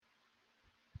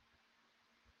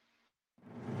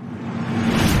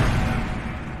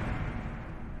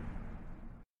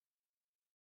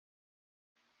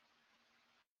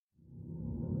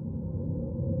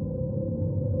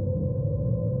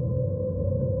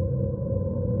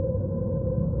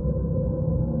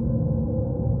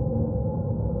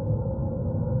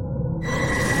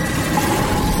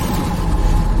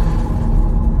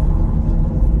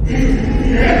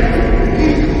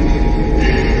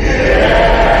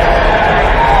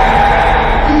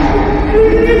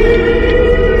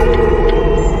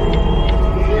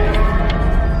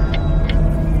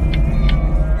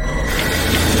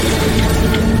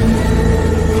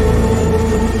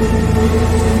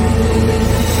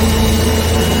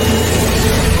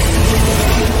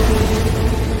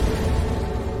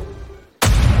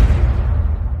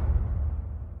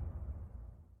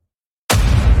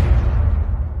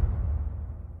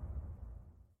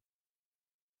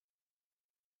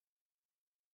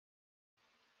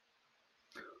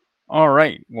All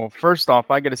right. Well, first off,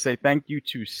 I got to say thank you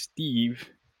to Steve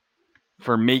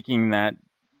for making that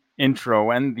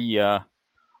intro and the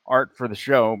art for the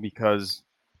show because,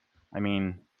 I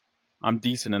mean, I'm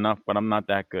decent enough, but I'm not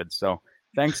that good. So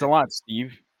thanks a lot,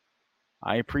 Steve.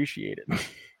 I appreciate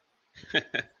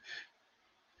it.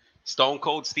 Stone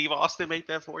Cold Steve Austin made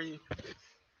that for you?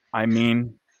 I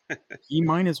mean, he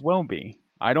might as well be.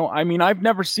 I mean, I've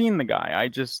never seen the guy. I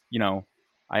just,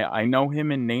 I know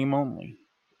him in name only.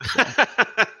 So,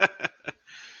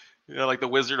 Like the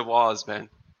Wizard of Oz, man.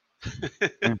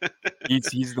 yeah.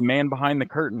 He's the man behind the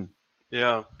curtain,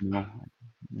 Yeah. you know.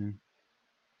 Yeah.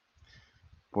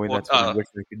 Boy, Well, that's what I wish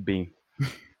I could be.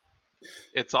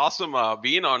 it's awesome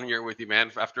being on here with you,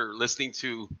 man. After listening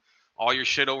to all your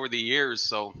shit over the years,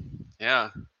 so yeah,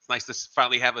 it's nice to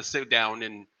finally have a sit down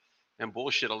and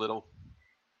bullshit a little.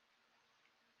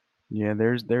 Yeah,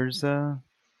 there's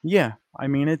yeah. I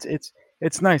mean,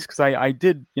 it's nice because I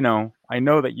did, I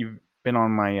know that you've been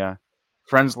on my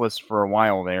friends list for a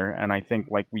while there, and I think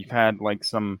like we've had like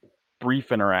some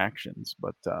brief interactions,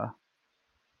 but the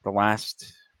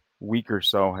last week or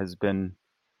so has been,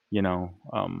 you know,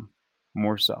 um,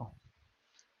 more so.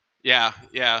 Yeah,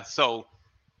 yeah. So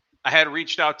I had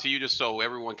reached out to you just so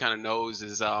everyone kind of knows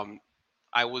is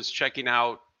I was checking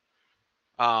out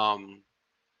um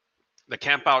the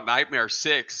Camp Out Nightmare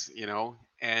 6,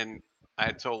 and I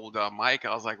had told Mike,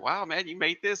 I was like, wow, man, you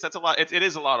made this? That's a lot. It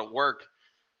is a lot of work.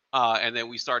 And then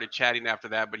we started chatting after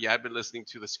that. But yeah, I've been listening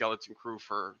to the Skeleton Crew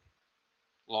for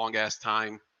long ass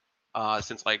time,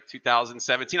 since like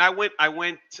 2017.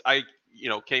 I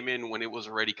came in when it was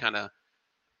already kind of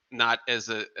not as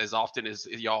often as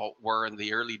y'all were in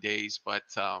the early days, but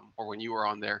or when you were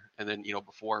on there, and then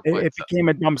before. It, But it became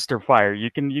a dumpster fire. You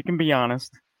can be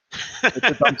honest.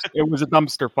 It was a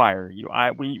dumpster fire. You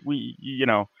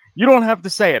don't have to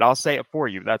say it. I'll say it for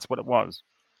you. That's what it was,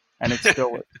 and it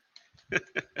still is.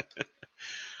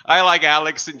 I like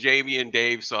Alex and Jamie and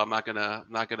Dave, so I'm not gonna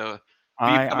be.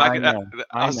 I I'm not I gonna. know.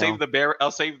 I I'll save know. the bear.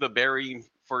 I'll save the burying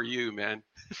for you, man.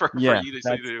 For Yeah, you to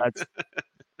that's do.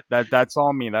 that's that's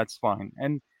all me. That's fine.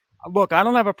 And look, I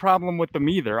don't have a problem with them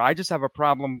either. I just have a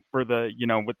problem for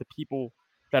with the people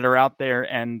that are out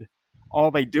there and all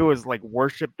they do is like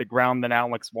worship the ground that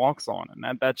Alex walks on,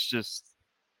 and that's just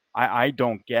I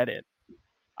don't get it.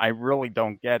 I really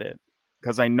don't get it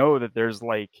because I know that there's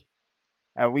like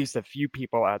at least a few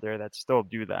people out there that still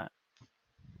do that.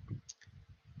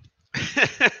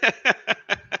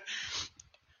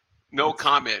 No It's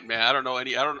comment, man. I don't know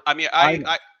any. I don't. I mean,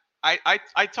 I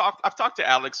I've talked to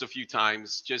Alex a few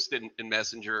times just in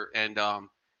Messenger, and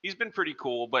he's been pretty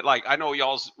cool. But like, I know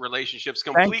y'all's relationship's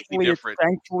completely different.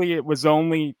 thankfully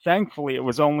it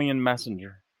was only in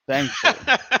Messenger. Thankfully,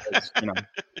 because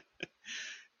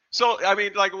So I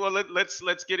mean, like, well,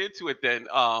 let's get into it then.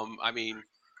 I mean,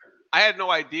 I had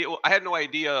no idea. I had no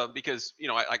idea because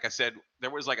like I said, there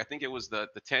was like I think it was the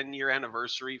 10-year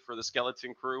anniversary for the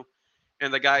Skeleton Crew,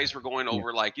 and the guys were going yeah.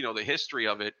 over like the history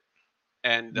of it.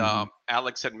 And Hmm.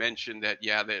 Alex had mentioned that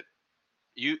yeah, that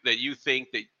you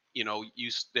think that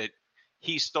that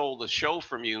he stole the show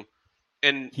from you,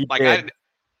 and He like I did. didn't.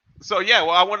 So yeah,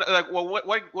 well, I want like, well,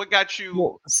 what got you?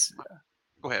 Well,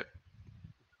 Go ahead.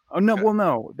 oh no, Go ahead. well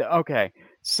no. Okay,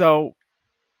 so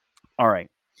all right.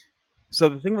 So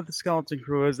the thing with the Skeleton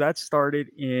Crew is that started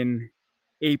in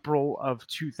April of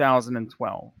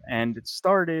 2012, and it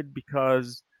started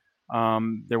because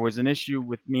there was an issue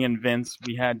with me and Vince.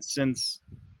 We had since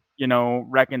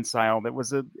reconciled. It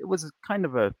was kind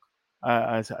of a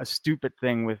stupid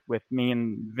thing with me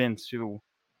and Vince who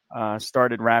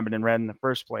started Rabbit and Red in the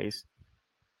first place.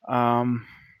 Um,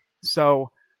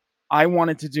 so I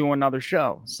wanted to do another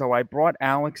show, so I brought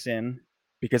Alex in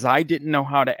because I didn't know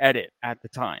how to edit at the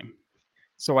time.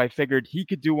 So I figured he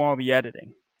could do all the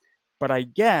editing. But I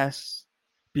guess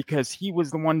because he was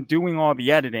the one doing all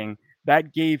the editing,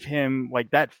 that gave him like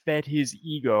that fed his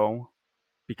ego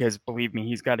because believe me,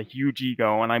 he's got a huge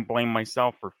ego and I blame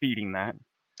myself for feeding that.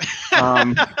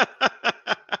 Um,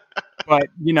 but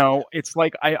it's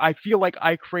like I feel like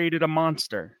I created a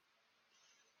monster.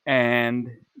 And,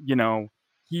 you know,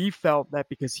 he felt that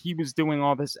because he was doing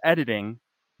all this editing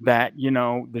that,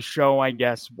 the show I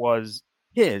guess was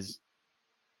his.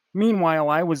 Meanwhile,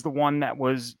 I was the one that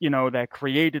was, that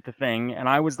created the thing, and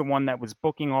I was the one that was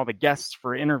booking all the guests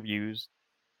for interviews,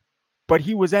 but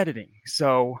he was editing.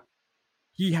 So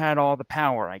he had all the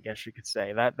power, I guess you could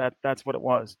say. That's what it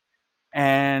was.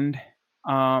 And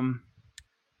um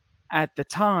at the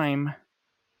time,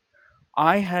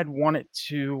 I had wanted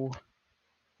to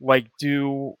like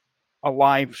do a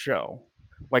live show.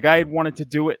 Like I had wanted to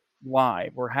do it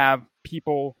live or have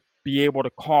people be able to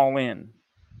call in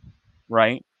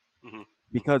right? Hmm.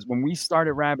 Because when we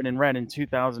started Rabbit in Red in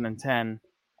 2010,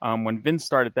 when Vince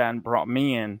started that and brought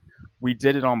me in, we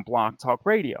did it on Block Talk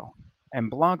Radio.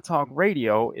 And Block Talk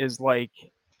Radio is like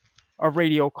a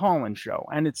radio call-in show,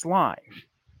 and it's live,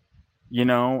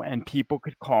 and people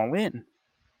could call in.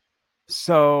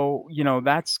 So,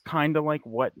 that's kind of like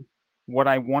what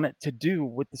I wanted to do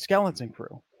with the Skeleton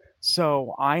Crew.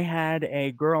 So, I had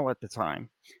a girl at the time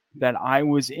that I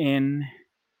was in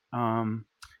um,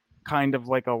 kind of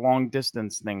like a long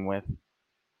distance thing with.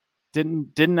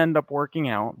 Didn't end up working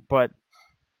out, but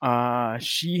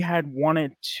she had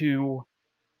wanted to.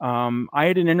 I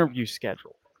had an interview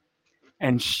scheduled,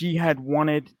 and she had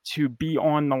wanted to be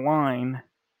on the line,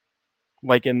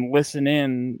 like, and listen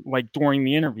in, like, during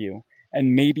the interview,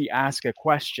 and maybe ask a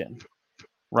question,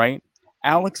 right?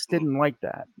 Alex didn't like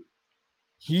that.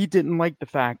 He didn't like the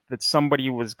fact that somebody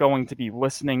was going to be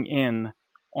listening in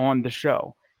on the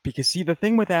show. Because, see, the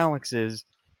thing with Alex is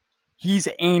he's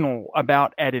anal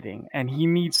about editing, and he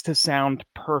needs to sound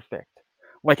perfect.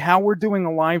 Like how we're doing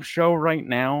a live show right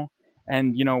now,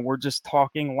 and we're just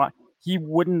talking. He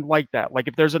wouldn't like that. Like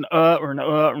if there's an or an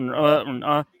or an or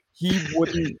an he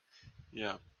wouldn't.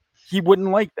 Yeah. He wouldn't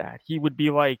like that. He would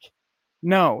be like,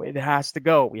 "No, it has to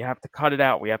go. We have to cut it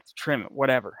out. We have to trim it.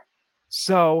 Whatever."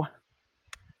 So,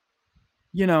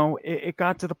 it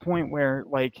got to the point where,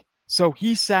 like, so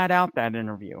he sat out that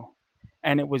interview,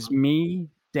 and it was me,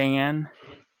 Dan,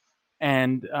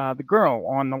 and the girl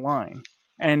on the line.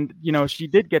 And, she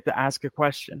did get to ask a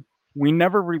question. We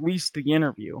never released the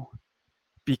interview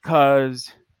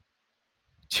because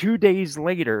 2 days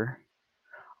later,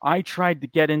 I tried to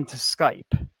get into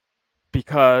Skype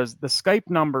because the Skype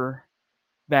number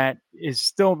that is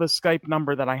still the Skype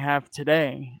number that I have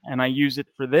today, and I use it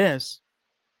for this,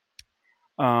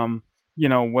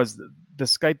 was the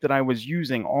Skype that I was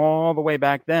using all the way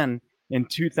back then in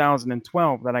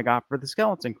 2012 that I got for the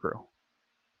Skeleton Crew.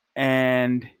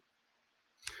 And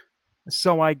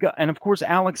so I got, and of course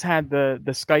Alex had the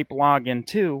Skype login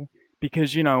too,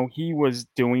 because he was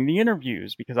doing the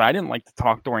interviews, because I didn't like to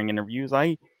talk during interviews.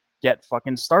 I get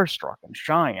fucking starstruck and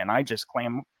shy, and I just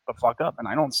clam the fuck up and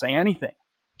I don't say anything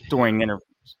during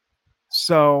interviews.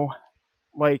 So,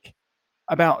 like,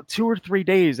 about 2 or 3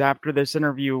 days after this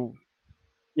interview,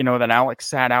 that Alex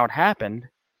sat out happened,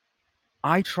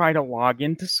 I try to log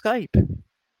into Skype,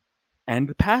 and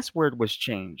the password was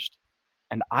changed,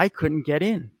 and I couldn't get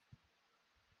in.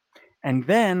 And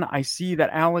then I see that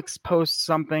Alex posts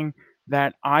something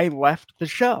that I left the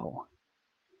show.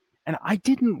 And I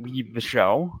didn't leave the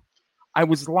show. I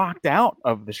was locked out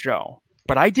of the show,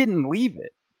 but I didn't leave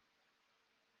it.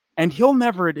 And he'll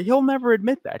never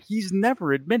admit that. He's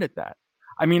never admitted that.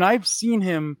 I mean, I've seen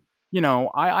him,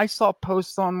 I saw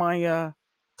posts on my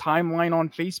timeline on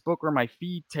Facebook or my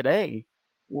feed today,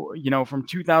 from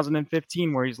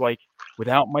 2015, where he's like,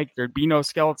 without Mike, there'd be no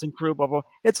Skeleton Crew, blah, blah.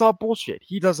 It's all bullshit.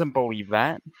 He doesn't believe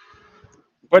that.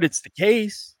 But it's the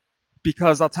case,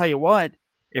 because I'll tell you what,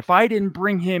 if I didn't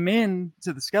bring him in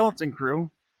to the Skeleton Crew,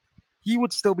 he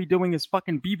would still be doing his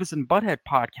fucking Beavis and Butthead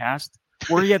podcast,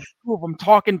 where he had two of them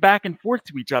talking back and forth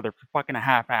to each other for fucking a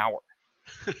half hour.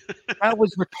 That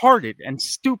was retarded and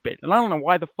stupid, and I don't know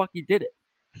why the fuck he did it.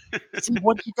 See,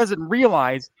 what he doesn't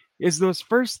realize is those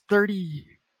first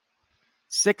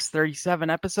 36, 37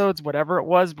 episodes, whatever it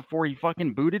was, before he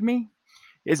fucking booted me,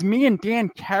 is me and Dan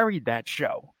carried that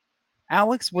show.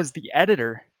 Alex was the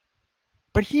editor,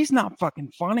 but he's not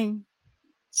fucking funny.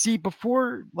 See,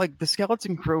 before, like, the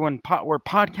Skeleton Crew and or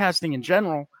podcasting in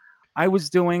general, I was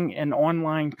doing an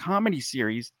online comedy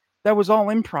series that was all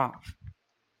improv.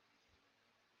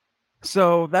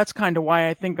 So that's kind of why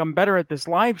I think I'm better at this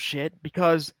live shit,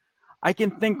 because I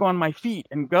can think on my feet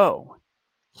and go.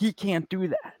 He can't do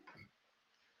that.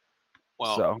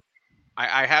 Well, so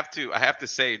I have to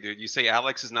say, dude, you say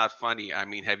Alex is not funny. I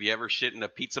mean, have you ever shit in a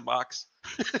pizza box?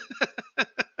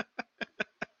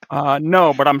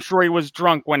 No, but I'm sure he was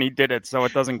drunk when he did it, so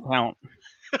it doesn't count.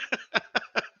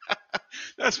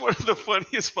 That's one of the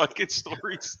funniest fucking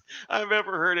stories I've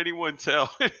ever heard anyone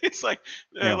tell. It's like,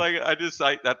 Yeah. like I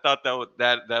thought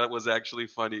that was actually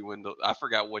funny when I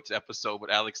forgot which episode,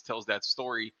 but Alex tells that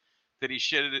story that he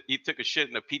took a shit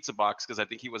in a pizza box because I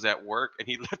think he was at work and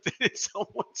he left it in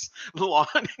someone's lawn,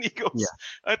 and he goes, Yeah.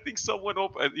 I think someone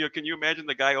opened. Can you imagine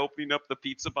the guy opening up the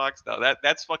pizza box? No,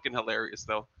 that's fucking hilarious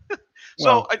though.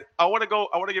 So Well, I want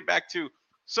to get back to.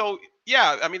 So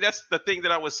yeah, I mean that's the thing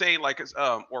that I was saying, like,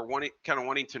 or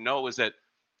wanting to know is that,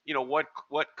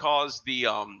 what caused the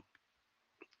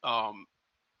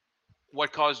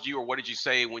what caused you, or what did you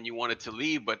say when you wanted to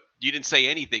leave? But you didn't say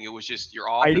anything. It was just you're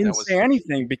off, I and didn't that was say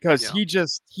anything because yeah.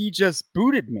 he just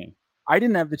booted me. I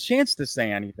didn't have the chance to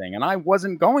say anything, and I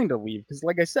wasn't going to leave because,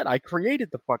 like I said, I created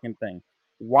the fucking thing.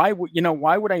 Why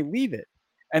would I leave it?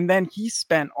 And then he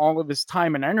spent all of his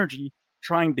time and energy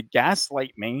trying to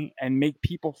gaslight me and make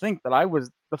people think that I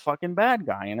was the fucking bad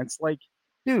guy. And it's like,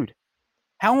 dude,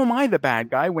 how am I the bad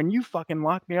guy when you fucking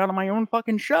locked me out of my own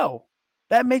fucking show?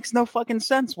 That makes no fucking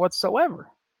sense whatsoever.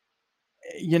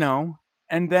 You know?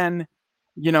 And then,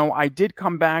 I did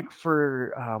come back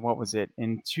for what was it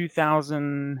in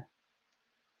 2000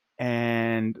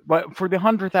 but for the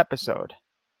 100th episode,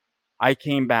 I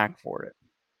came back for it.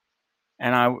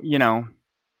 And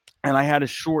I had a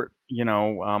short,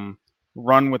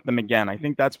 run with them again. I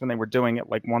think that's when they were doing it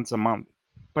like once a month.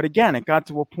 But again, it got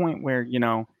to a point where,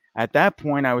 at that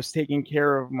point I was taking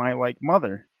care of my like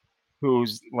mother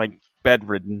who's like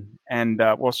bedridden and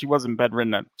well, she wasn't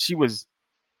bedridden. She was,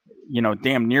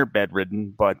 damn near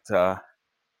bedridden, but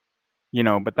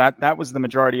but that was the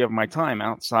majority of my time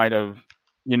outside of,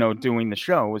 doing the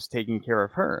show was taking care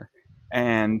of her.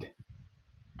 And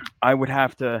I would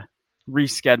have to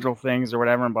reschedule things or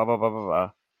whatever and blah blah blah blah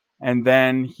blah. And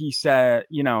then he said,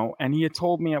 and he had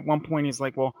told me at one point, he's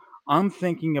like, well, I'm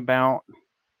thinking about,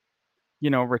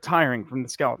 retiring from the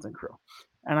Skeleton Crew.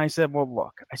 And I said, well,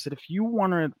 look, I said, if you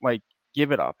want to like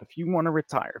give it up, if you want to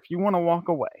retire, if you want to walk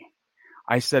away,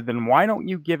 I said, then why don't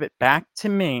you give it back to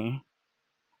me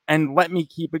and let me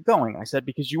keep it going? I said,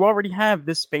 because you already have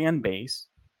this fan base.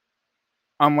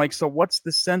 I'm like, so what's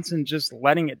the sense in just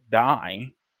letting it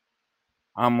die?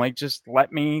 I'm like, just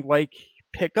let me like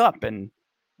pick up and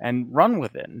run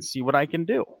with it and see what I can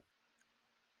do.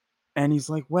 And he's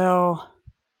like, well,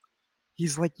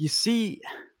 he's like, you see,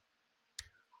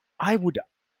 I would,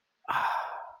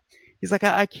 he's like,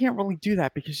 I can't really do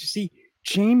that because you see,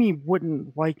 Jamie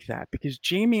wouldn't like that because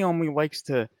Jamie only likes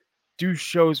to do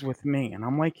shows with me. And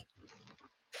I'm like,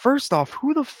 first off,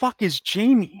 who the fuck is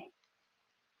Jamie?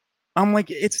 I'm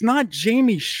like, it's not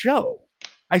Jamie's show.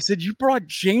 I said, you brought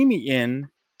Jamie in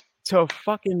to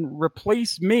fucking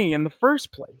replace me in the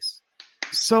first place.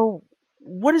 So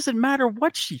what does it matter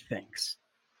what she thinks?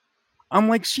 I'm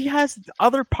like, she has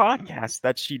other podcasts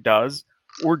that she does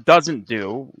or doesn't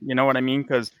do. You know what I mean?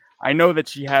 Because I know that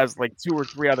she has like 2 or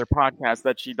 3 other podcasts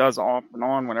that she does off and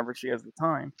on whenever she has the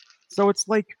time. So it's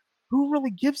like, who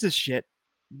really gives a shit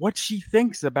what she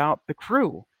thinks about the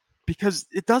crew? Because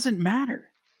it doesn't matter.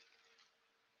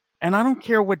 And I don't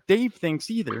care what Dave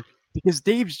thinks either, because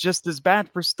Dave's just as bad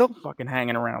for still fucking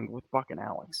hanging around with fucking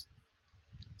Alex.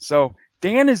 So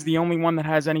Dan is the only one that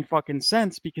has any fucking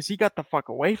sense because he got the fuck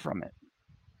away from it.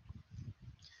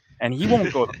 And he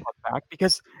won't go the fuck back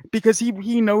because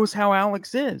he knows how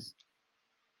Alex is.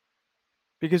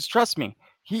 Because trust me,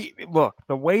 the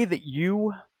way that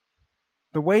you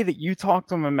talk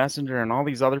to him in Messenger and all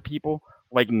these other people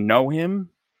like know him,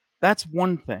 that's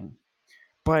one thing.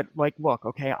 But like, look,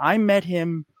 okay, I met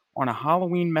him on a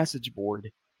Halloween message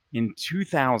board in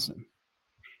 2000,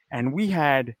 and we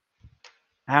had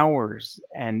hours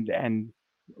and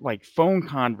like phone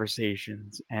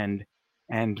conversations and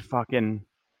fucking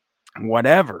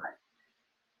whatever.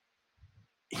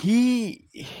 He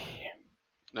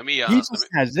just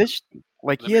has this,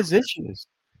 like, he has issues.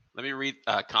 Let me read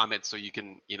comments so you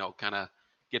can, kind of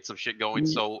get some shit going.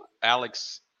 So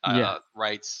Alex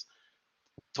writes,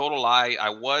 total lie. I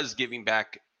was giving the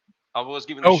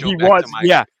show back to Mike.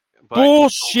 Yeah.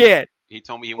 Bullshit. He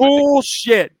told me he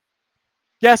bullshit.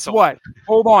 Guess what?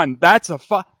 Hold on. That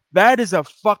is a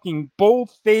fucking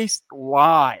bull-faced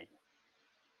lie.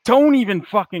 Don't even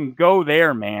fucking go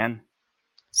there, man.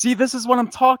 See, this is what I'm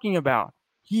talking about.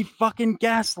 He fucking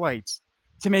gaslights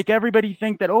to make everybody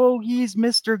think that, oh, he's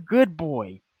Mr. Good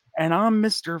Boy and I'm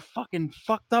Mr. fucking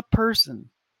fucked up person.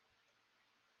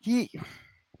 He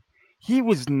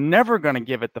was never going to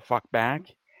give it the fuck back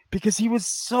because he was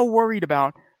so worried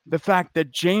about the fact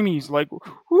that Jamie's like,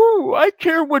 ooh, I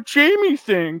care what Jamie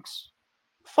thinks.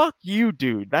 Fuck you,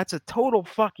 dude. That's a total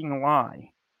fucking lie.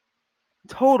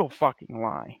 Total fucking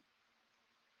lie.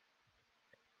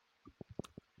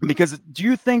 Because do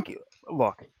you think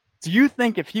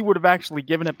if he would have actually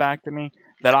given it back to me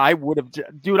that I would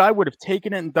have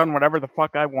taken it and done whatever the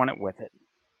fuck I wanted with it.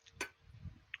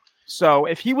 So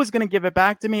if he was going to give it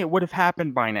back to me, it would have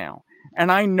happened by now.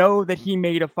 And I know that he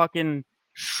made a fucking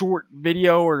short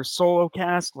video or solo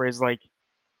cast where he's like,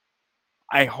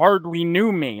 I hardly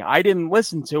knew me. I didn't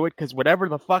listen to it because whatever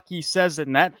the fuck he says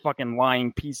in that fucking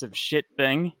lying piece of shit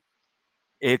thing,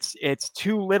 it's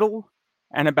too little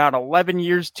and about 11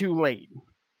 years too late.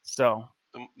 So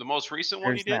the most recent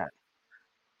one he did?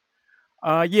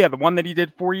 Yeah, the one that he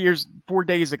did 4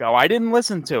 days ago. I didn't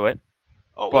listen to it.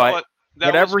 Oh, but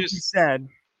whatever he said.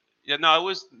 Yeah,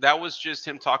 no, that was just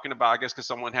him talking about, I guess, because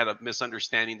someone had a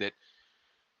misunderstanding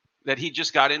that he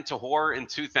just got into horror in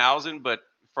 2000, but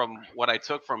from what I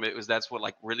took from it was that's what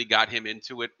like really got him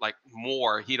into it like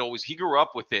more. He grew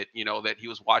up with it, that he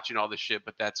was watching all this shit,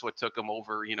 but that's what took him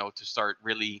over, to start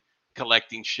really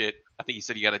collecting shit. I think he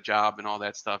said he got a job and all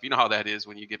that stuff. You know how that is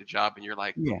when you get a job and you're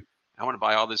like, Yeah. I want to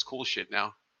buy all this cool shit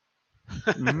now.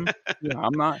 Hmm.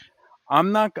 Yeah,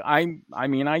 I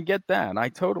mean, I get that. I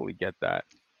totally get that.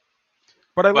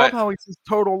 But I love But how he says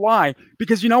total lie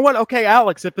because you know what? Okay,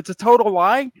 Alex, if it's a total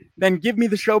lie, then give me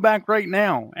the show back right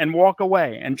now and walk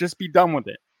away and just be done with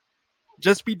it.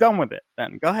 Just be done with it.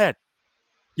 Then go ahead.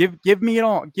 Give me it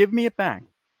all. Give me it back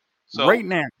right so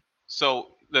now.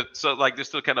 so like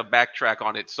just to kind of backtrack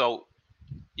on it. So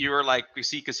you were like, you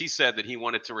see, because he said that he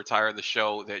wanted to retire the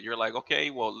show, that you're like, okay,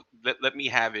 well, let me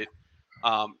have it.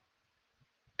 Um,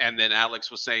 and then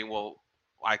Alex was saying, well,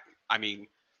 I I mean,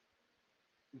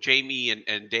 Jamie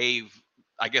and Dave,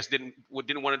 I guess didn't want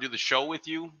to do the show with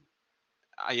you,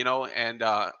 and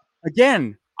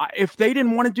Again, if they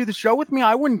didn't want to do the show with me,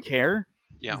 I wouldn't care.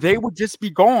 yeah, They would just be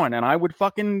gone, and I would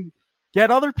fucking get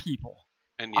other people.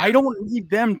 and I yeah, don't need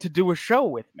them to do a show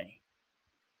with me.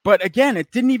 But again,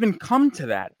 it didn't even come to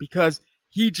that because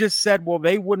he just said, well,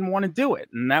 they wouldn't want to do it.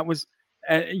 And that was,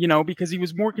 because he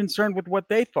was more concerned with what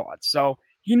they thought. So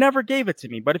he never gave it to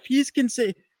me. But if he's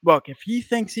look, if he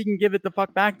thinks he can give it the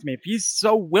fuck back to me, if he's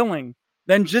so willing,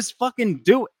 then just fucking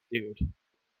do it, dude.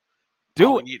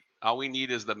 Do it. all we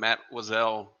need is the Matt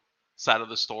Wazell side of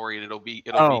the story, and it'll be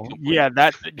Oh, complete.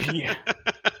 yeah,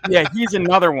 yeah, he's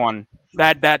another one.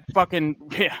 That fucking,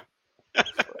 yeah,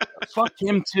 fuck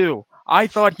him too. I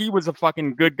thought he was a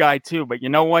fucking good guy too, but you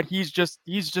know what? He's just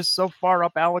so far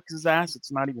up Alex's ass.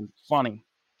 It's not even funny.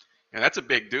 And that's a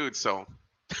big dude, so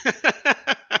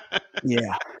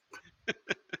Yeah.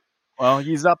 Well,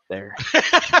 he's up there.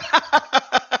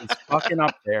 He's fucking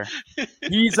up there.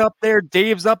 He's up there.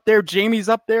 Dave's up there. Jamie's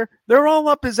up there. They're all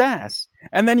up his ass.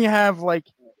 And then you have like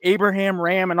Abraham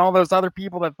Ram and all those other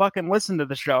people that fucking listen to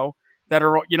the show that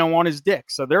are on his dick.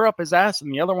 So they're up his ass,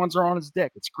 and the other ones are on his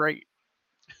dick. It's great.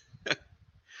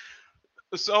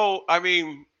 So I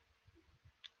mean,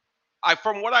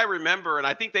 from what I remember, and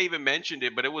I think they even mentioned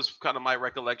it, but it was kind of my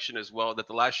recollection as well that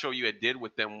the last show you had did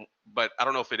with them, but I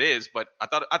don't know if it is, but I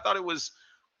thought it was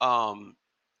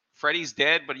Freddy's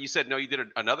Dead, but you said no, you did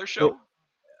another show,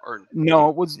 or No,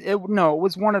 it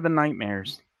was one of the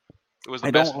nightmares. it was the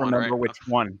I best don't one, right? remember which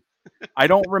one. I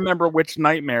don't remember which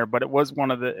nightmare, but it was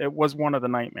one of the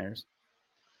nightmares.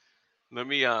 Let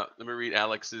me read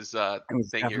Alex's It was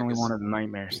thing here. definitely one of the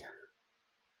nightmares.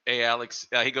 Hey Alex,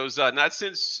 he goes, not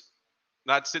since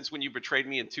when you betrayed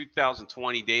me in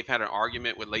 2020. Dave had an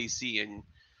argument with Lacey, and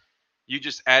you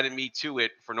just added me to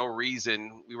it for no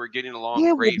reason. We were getting along Yeah,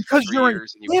 well, great for because 3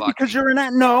 years, and you blocked because me. you're in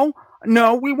that.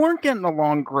 No, we weren't getting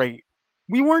along great.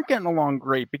 We weren't getting along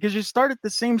great because you started the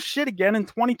same shit again in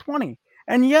 2020.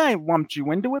 And yeah, I lumped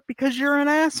you into it because you're an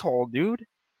asshole, dude.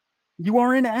 You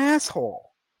are an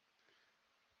asshole.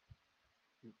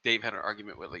 Dave had an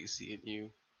argument with Lacey, and you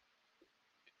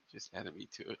just added me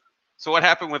to it. So what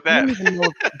happened with I that? don't even know.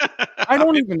 I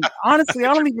don't even honestly.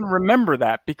 I don't even remember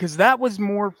that because that was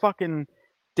more fucking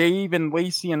Dave and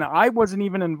Lacey, and I wasn't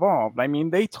even involved. I mean,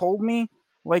 they told me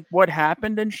like what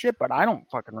happened and shit, but I don't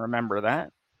fucking remember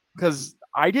that because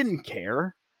I didn't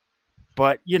care.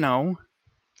 But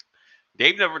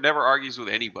Dave never argues with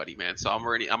anybody, man. So I'm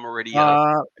already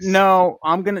no,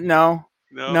 I'm gonna no,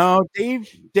 no. no.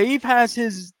 Dave has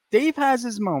his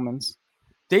moments.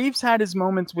 Dave's had his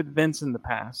moments with Vince in the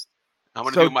past. I'm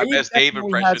gonna So do my Dave best Dave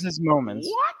definitely has impression. his moments.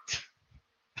 What?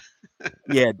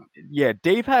 Yeah,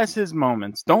 Dave has his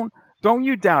moments. Don't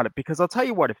you doubt it, because I'll tell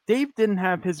you what, if Dave didn't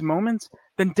have his moments,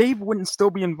 then Dave wouldn't still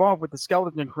be involved with the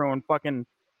Skeleton Crew and fucking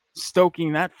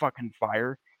stoking that fucking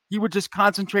fire. He would just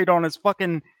concentrate on his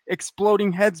fucking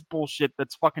exploding heads bullshit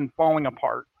that's fucking falling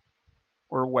apart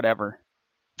or whatever.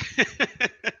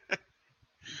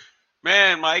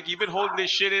 Man, Mike, you've been holding this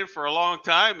shit in for a long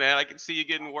time, man. I can see you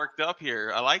getting worked up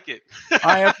here. I like it.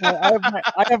 I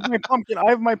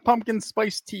have my pumpkin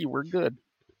spice tea. We're good.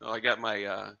 Oh, I got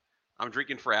my I'm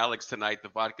drinking for Alex tonight, the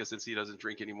vodka, since he doesn't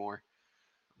drink anymore.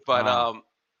 But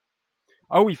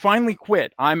Oh, he finally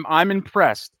quit. I'm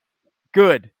impressed.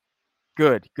 Good. He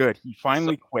so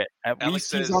finally quit. At Alex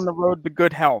least he's on says, the road to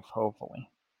good health, hopefully.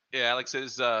 yeah, Alex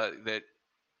says that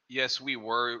yes, you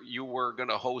were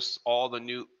gonna host all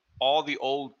the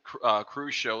old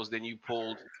cruise shows. Then you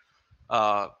pulled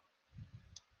uh,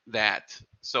 that.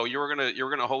 So you were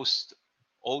gonna host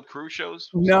old cruise shows.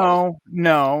 No.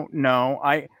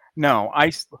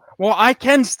 Well, I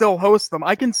can still host them.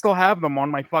 I can still have them on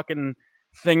my fucking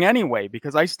thing anyway,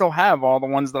 because I still have all the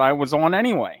ones that I was on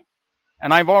anyway.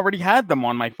 And I've already had them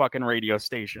on my fucking radio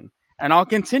station. And I'll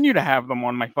continue to have them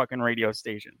on my fucking radio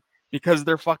station because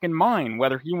they're fucking mine.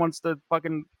 Whether he wants to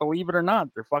fucking believe it or not,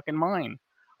 they're fucking mine.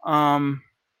 But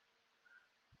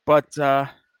no,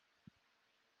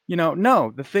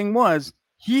 the thing was,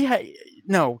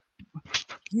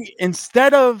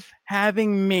 instead of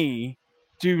having me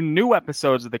do new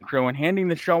episodes of The Crew and handing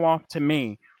the show off to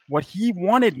me, what he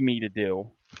wanted me to do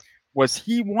was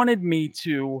he wanted me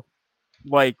to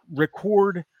like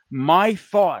record my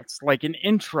thoughts, like an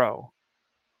intro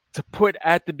to put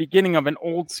at the beginning of an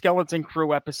old Skeleton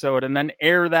Crew episode and then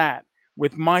air that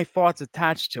with my thoughts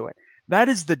attached to it. That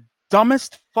is the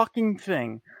dumbest fucking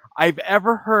thing I've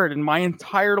ever heard in my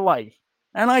entire life.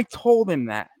 And I told him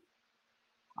that.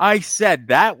 I said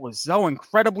that was so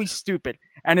incredibly stupid.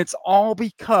 And it's all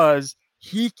because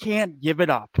he can't give it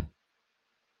up.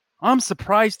 I'm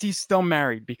surprised he's still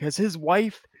married because his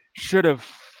wife should have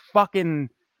fucking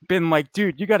been like,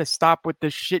 dude, you got to stop with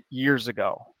this shit years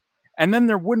ago. And then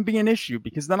there wouldn't be an issue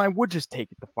because then I would just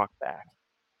take it the fuck back.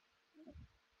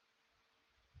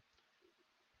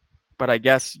 But I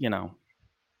guess,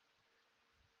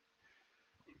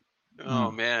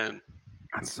 Oh, man.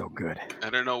 That's so good.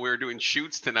 I don't know. We were doing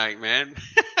shoots tonight, man.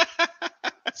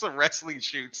 Some wrestling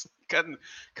shoots, cutting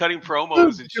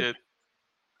promos and shit.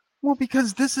 Well,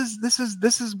 because this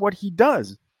is what he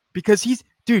does. Because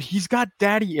he's got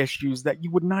daddy issues that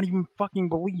you would not even fucking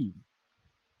believe.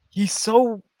 He's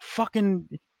so fucked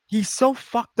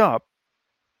up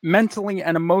mentally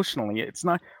and emotionally. It's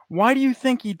not. Why do you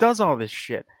think he does all this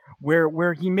shit?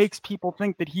 Where he makes people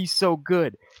think that he's so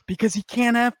good? Because he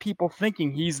can't have people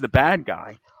thinking he's the bad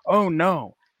guy. Oh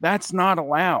no, that's not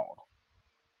allowed.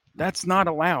 That's not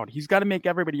allowed. He's got to make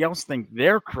everybody else think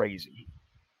they're crazy.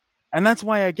 And that's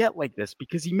why I get like this,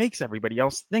 because he makes everybody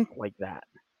else think like that.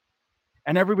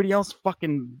 And everybody else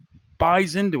fucking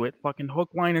buys into it, fucking hook,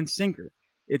 line, and sinker.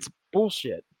 It's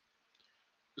bullshit.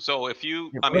 So if you,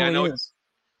 It I mean, really I know. is.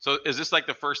 So is this like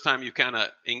the first time you kind of,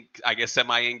 I guess,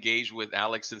 semi-engaged with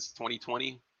Alex since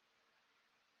 2020?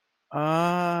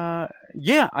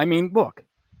 Yeah. I mean, look.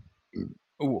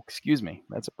 Oh, excuse me.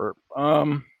 That's a burp.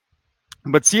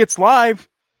 But see, it's live,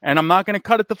 and I'm not gonna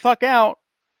cut it the fuck out.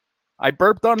 I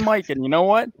burped on mic, and you know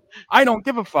what? I don't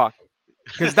give a fuck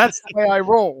because that's the way I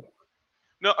roll.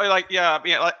 No, I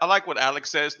like what Alex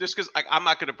says. Just because I'm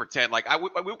not going to pretend like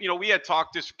we had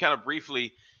talked this kind of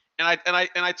briefly, and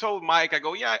I told Mike, I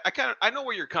go, yeah, I know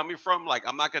where you're coming from. Like,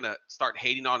 I'm not going to start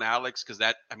hating on Alex because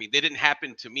they didn't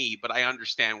happen to me, but I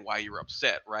understand why you're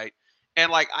upset, right?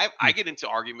 And like I get into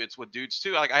arguments with dudes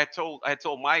too. Like I had told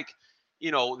Mike,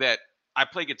 that I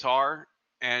play guitar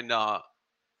and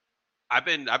I've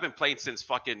been playing since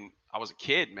fucking I was a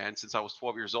kid, man, since I was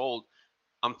 12 years old.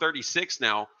 I'm 36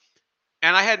 now.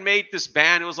 And I had made this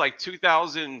band. It was like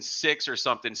 2006 or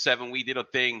something, 7. We did a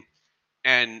thing,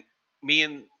 and me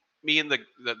and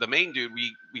the main dude,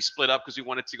 we split up because we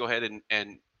wanted to go ahead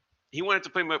and he wanted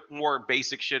to play more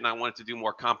basic shit, and I wanted to do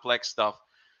more complex stuff.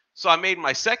 So I made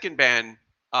my second band,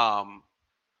 and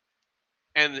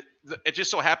it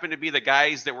just so happened to be the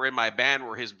guys that were in my band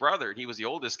were his brother, and he was the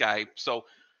oldest guy. So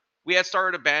we had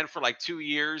started a band for like 2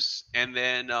 years, and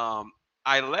then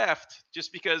I left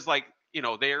just because, like,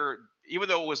 they're, even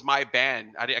though it was my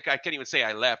band, I can't even say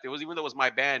I left. It was, even though it was my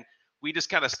band, we just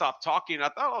kind of stopped talking. I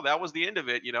thought, oh, that was the end of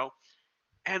it,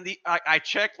 And I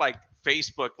checked like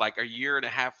Facebook like a year and a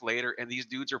half later, and these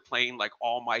dudes are playing like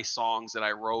all my songs that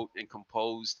I wrote and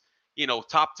composed,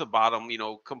 top to bottom.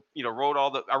 Wrote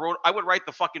all the I would write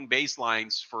the fucking bass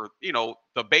lines for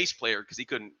the bass player because he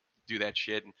couldn't do that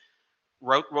shit, and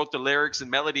wrote the lyrics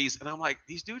and melodies. And I'm like,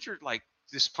 these dudes are like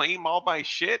just playing all my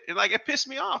shit, and like it pissed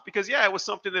me off because it was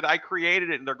something that I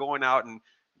created, and they're going out and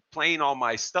playing all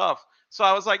my stuff. So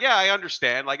I was like, yeah, I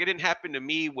understand. Like, it didn't happen to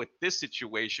me with this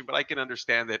situation, but I can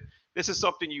understand that this is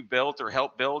something you built or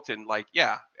helped build, and like,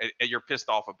 yeah, and you're pissed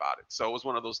off about it. So it was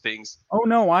one of those things. Oh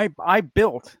no, I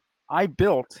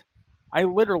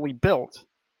literally built,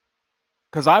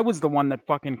 because I was the one that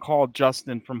fucking called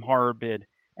Justin from Horrorbid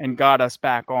and got us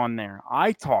back on there.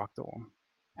 I talked to him.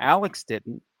 Alex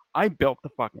didn't. I built the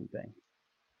fucking thing.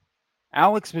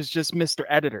 Alex was just Mr.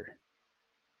 Editor.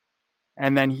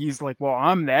 And then he's like, well,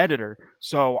 I'm the editor,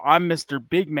 so I'm Mr.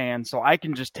 Big Man, so I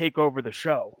can just take over the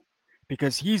show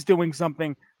because he's doing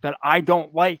something that I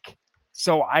don't like,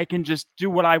 so I can just do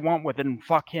what I want with it and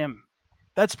fuck him.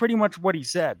 That's pretty much what he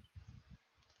said,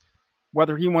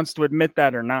 whether he wants to admit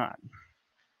that or not.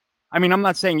 I mean, I'm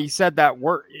not saying he said that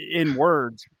in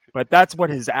words, but that's what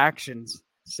his actions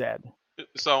said.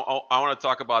 So I want to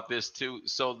talk about this too.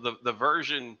 So the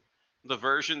version the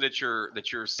version that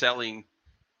you're selling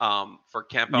for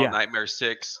Camp Out Yeah. Nightmare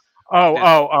 6 is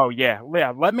Oh, yeah.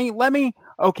 Yeah. Let me.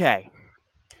 Okay.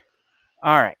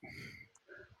 All right.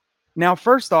 Now,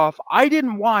 first off, I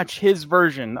didn't watch his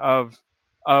version of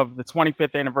the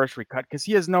 25th anniversary cut because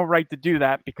he has no right to do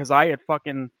that because I had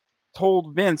fucking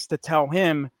told Vince to tell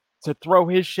him to throw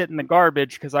his shit in the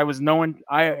garbage because I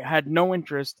had no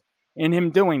interest in him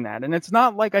doing that. And it's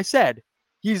not like I said,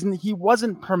 he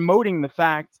wasn't promoting the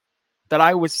fact that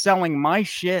I was selling my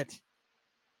shit.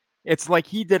 It's like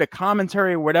he did a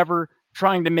commentary or whatever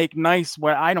trying to make nice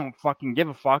what I don't fucking give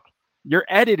a fuck. Your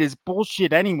edit is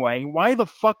bullshit anyway. Why the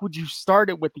fuck would you start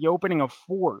it with the opening of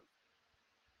 4?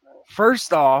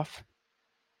 First off,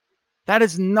 that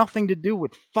has nothing to do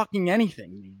with fucking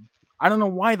anything, man. I don't know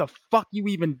why the fuck you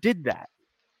even did that.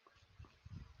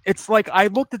 It's like I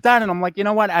looked at that and I'm like, you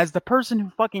know what? As the person who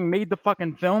fucking made the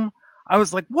fucking film, I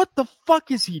was like, what the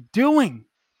fuck is he doing?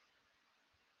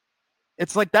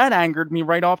 It's like that angered me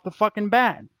right off the fucking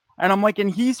bat. And I'm like, and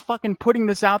he's fucking putting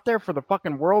this out there for the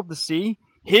fucking world to see.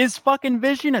 His fucking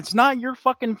vision. It's not your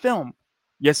fucking film.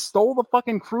 You stole the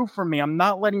fucking crew from me. I'm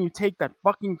not letting you take that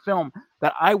fucking film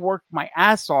that I worked my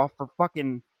ass off for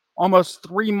fucking almost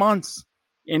 3 months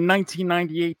in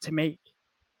 1998 to make.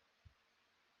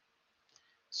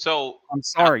 so I'm uh,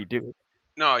 sorry, dude,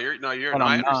 no, but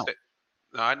I I'm not.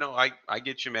 understand. No, I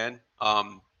get you, man.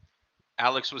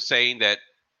 Alex was saying that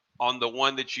on the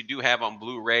one that you do have on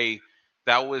Blu-ray,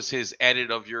 that was his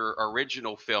edit of your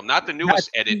original film, not the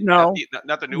newest That's edit, no,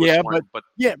 not the newest yeah, one, but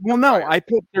yeah. the Well, no, prior. I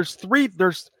put there's 3.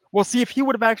 Well, see, if he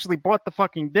would have actually bought the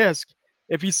fucking disc,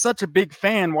 if he's such a big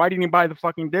fan, why didn't he buy the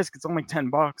fucking disc? It's only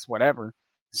 $10, whatever.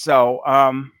 So,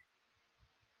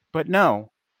 but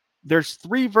no, there's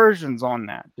 3 versions on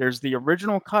that. There's the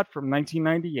original cut from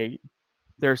 1998.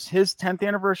 There's his 10th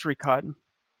anniversary cut,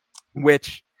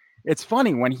 which it's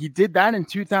funny when he did that in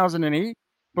 2008.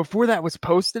 Before that was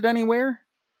posted anywhere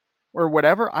or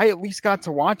whatever, I at least got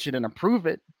to watch it and approve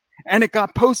it, and it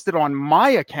got posted on my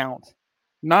account,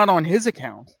 not on his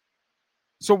account.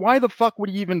 So why the fuck would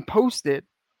he even post it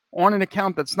on an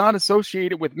account that's not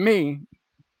associated with me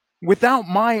without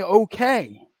my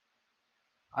okay?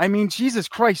 I mean, Jesus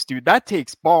Christ, dude, that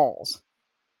takes balls.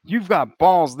 You've got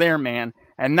balls there, man.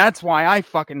 And that's why I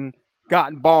fucking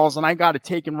got balls and I got it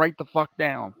taken right the fuck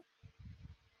down.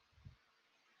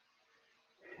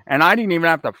 And I didn't even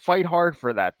have to fight hard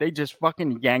for that. They just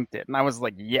fucking yanked it. And I was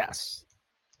like, yes,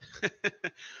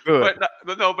 good.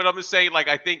 But I'm just saying, like,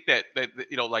 I think that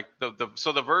like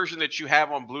the version that you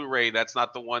have on Blu-ray, that's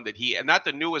not the one that he, and not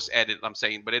the newest edit. I'm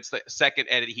saying, but it's the second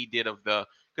edit he did of the,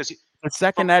 because The from,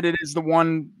 second edit is the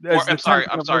one, or is the 10th I'm sorry,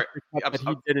 anniversary cut I'm, that uh,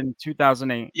 he did in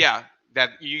 2008. yeah, that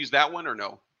you use that one or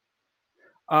no?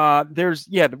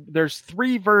 There's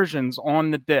 3 versions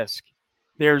on the disc.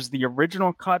 There's the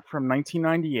original cut from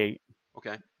 1998,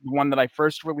 Okay, the one that I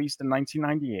first released in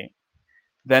 1998.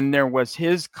 Then there was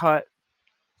his cut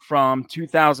from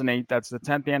 2008. That's the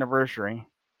 10th anniversary.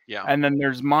 yeah, And then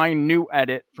there's my new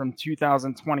edit from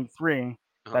 2023.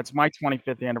 uh-huh. That's my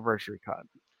 25th anniversary cut.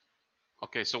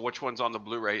 Okay. So which one's on the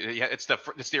Blu-ray? Yeah, it's the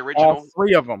All original.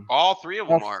 3 of them. All three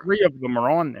of All them are. 3 of them are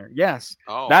on there. Yes.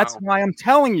 Oh That's wow. why I'm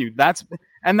telling you. That's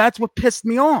what pissed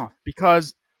me off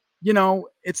because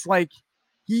it's like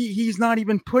he's not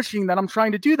even pushing that I'm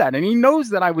trying to do that. And he knows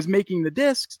that I was making the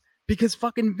discs because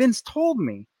fucking Vince told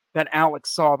me that Alex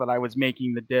saw that I was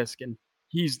making the disc and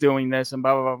he's doing this and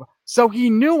blah blah blah. So he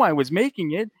knew I was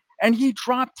making it and he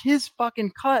dropped his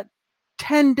fucking cut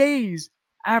 10 days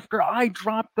after I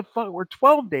dropped or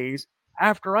 12 days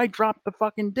after I dropped the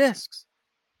fucking discs.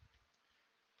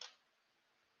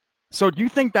 So do you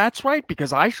think that's right?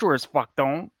 Because I sure as fuck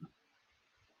don't.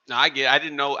 No, I get. I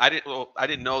didn't know. I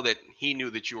didn't know that he knew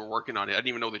that you were working on it. I didn't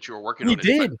even know that you were working He on it.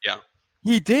 But did. yeah.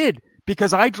 He did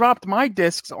because I dropped my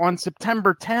discs on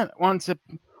September 10th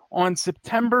on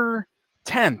September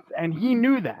 10th and he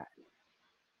knew that.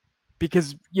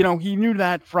 Because he knew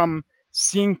that from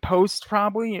seeing posts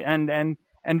probably and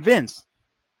Vince.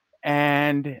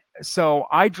 And so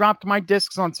I dropped my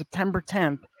discs on September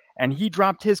 10th and he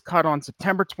dropped his cut on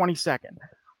September 22nd.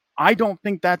 I don't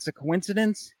think that's a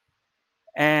coincidence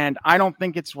and I don't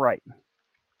think it's right.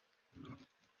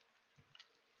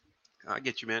 I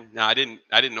get you, man. No, I didn't.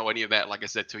 I didn't know any of that. Like I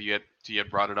said, till you had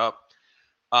brought it up.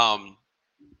 Um,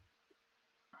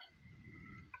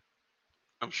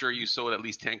 I'm sure you sold at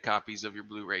least 10 copies of your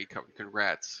Blu-ray.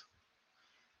 Congrats.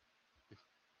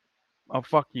 Oh,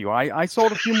 fuck you. I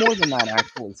sold a few more than that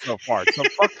actually so far. So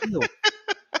fuck you.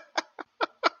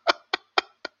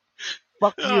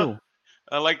 Fuck you.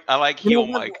 I like You know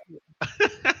heel what? Mike.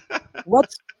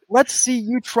 Let's Let's see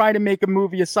you try to make a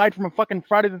movie aside from a fucking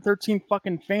Friday the 13th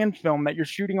fucking fan film that you're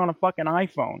shooting on a fucking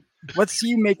iPhone. Let's see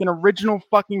you make an original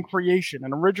fucking creation,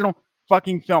 an original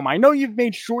fucking film. I know you've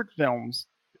made short films,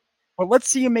 but let's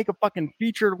see you make a fucking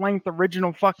feature length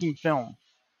original fucking film.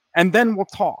 And then we'll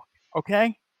talk,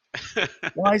 okay?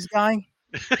 Wise guy.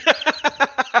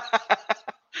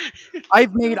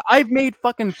 I've made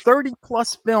fucking 30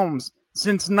 plus films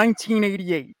since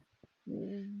 1988.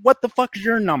 What the fuck is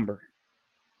your number?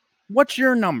 What's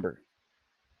your number?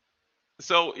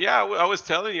 So yeah, I was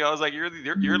telling you, I was like,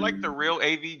 you're like the real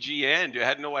AVGN. I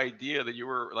had no idea that you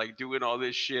were like doing all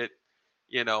this shit.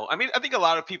 You know, I mean, I think a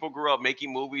lot of people grew up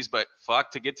making movies, but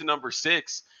fuck, to get to number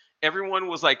 6, everyone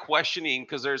was like questioning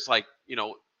because there's like, you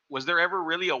know, was there ever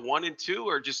really a 1 and 2,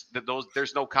 or just that those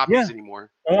there's no Yeah, copies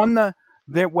anymore? on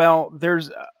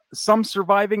there's some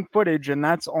surviving footage, and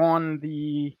that's on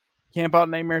the Camp Out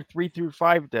Nightmare 3 through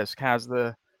 5 disc. Has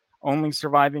the only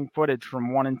surviving footage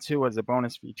from 1 and 2 as a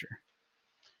bonus feature.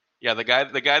 Yeah, the guy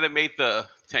that made the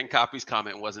 10 copies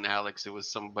comment wasn't Alex. It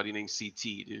was somebody named CT,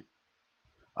 dude.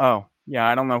 Oh, yeah,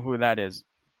 I don't know who that is,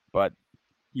 but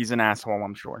he's an asshole,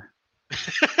 I'm sure.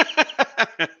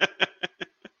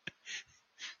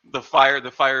 The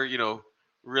fire, you know,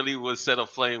 really was set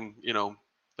aflame. You know,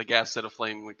 the gas set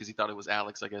aflame because he thought it was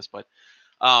Alex, I guess. But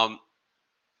yeah.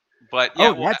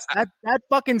 Oh, Well, that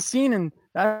fucking scene in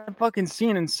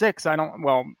 6.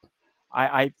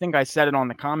 I think I said it on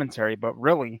the commentary, but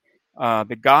really,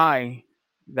 the guy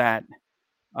that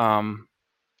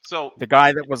so the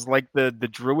guy that was like the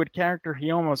druid character,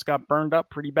 he almost got burned up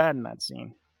pretty bad in that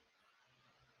scene.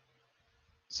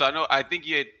 So I know. I think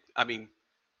you had. I mean,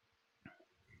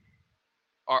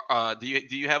 do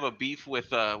you have a beef with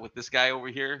this guy over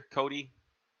here, Cody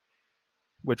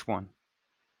Which one?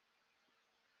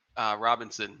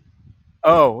 Robinson?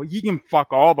 Oh, you can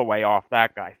fuck all the way off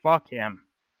that guy. Fuck him.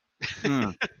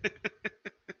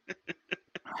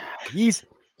 He's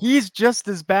just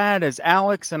as bad as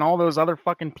Alex and all those other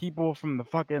fucking people from the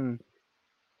fucking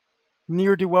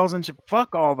near do wells and shit.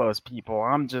 Fuck all those people.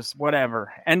 I'm just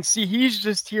whatever. And see, he's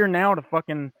just here now to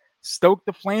fucking stoke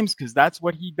the flames because that's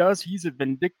what he does. He's a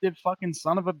vindictive fucking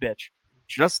son of a bitch,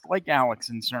 just like Alex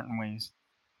in certain ways.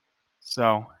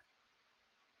 So,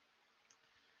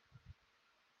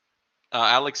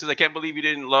 Alex says, I can't believe you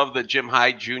didn't love the Jim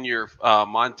Hyde Jr.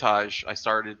 Montage I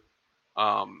started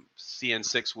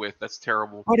CN6 with. That's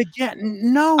terrible. but again,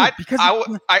 no, because I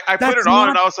put it on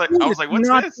and I was like, what's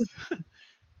this?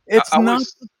 It's not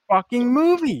the fucking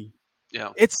movie.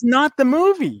 Yeah, it's not the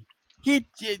movie.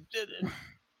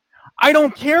 I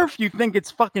don't care if you think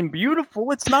it's fucking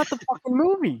beautiful. It's not the fucking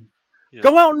movie. Yeah.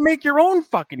 Go out and make your own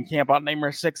fucking Camp Out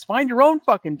Nightmare 6. Find your own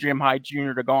fucking Jim Hyde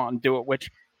Jr. to go out and do it,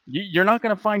 which you're not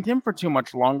going to find him for too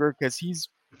much longer because he's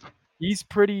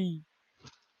pretty,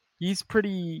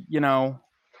 you know,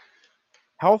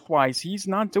 health-wise, he's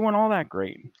not doing all that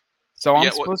great. So I'm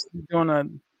supposed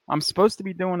to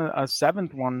be doing a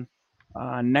 7th one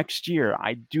next year.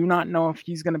 I do not know if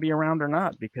he's going to be around or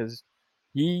not because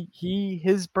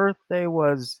his birthday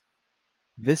was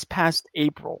this past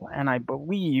April, and I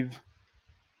believe,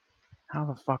 how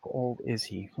the fuck old is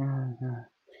he?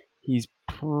 He's,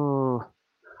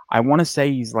 I want to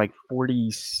say he's like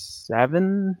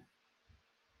 47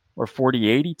 or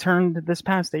 48. He turned this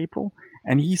past April,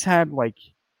 and he's had like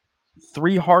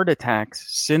 3 heart attacks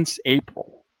since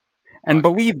April. And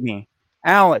believe me,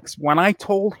 Alex, when I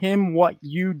told him what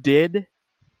you did,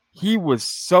 he was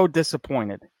so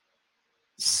disappointed.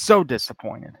 So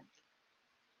disappointed.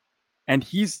 And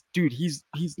he's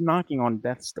knocking on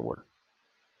death's door.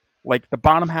 Like, the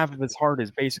bottom half of his heart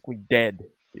is basically dead,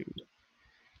 dude.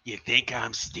 You think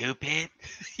I'm stupid?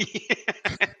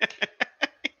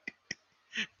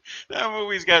 That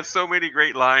movie's got so many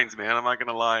great lines, man. I'm not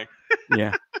gonna lie.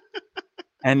 Yeah.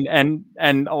 And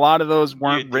a lot of those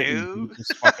weren't written.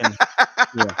 Just fucking,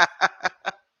 yeah.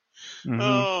 Mm-hmm.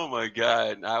 Oh my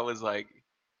god! I was like,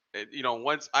 you know,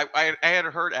 once I had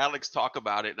heard Alex talk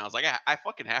about it, and I was like, I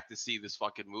fucking have to see this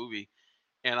fucking movie,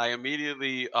 and I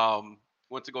immediately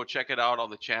went to go check it out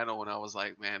on the channel, and I was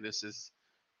like, man, this is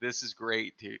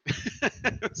great, dude.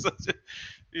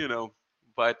 You know,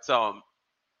 but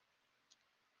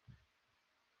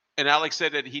and Alex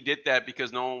said that he did that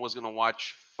because no one was going to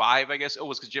watch 5, I guess. Oh, it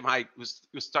was because Jim Hyde was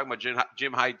talking about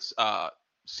Jim Hyde's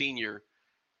senior,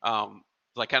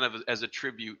 like kind of as a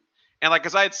tribute. And like,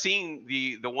 cause I had seen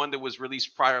the one that was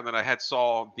released prior, and then I had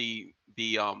saw the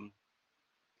I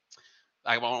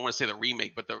don't want to say the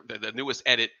remake, but the newest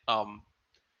edit.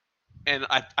 And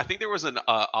I think there was an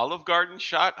Olive Garden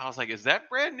shot. I was like, is that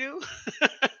brand new?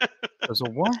 There's a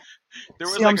what? There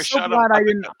was like a shot of.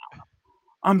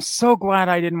 I'm so glad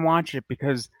I didn't watch it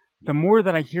because the more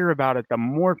that I hear about it, the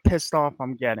more pissed off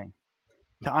I'm getting.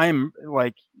 I'm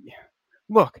like,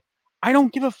 look, I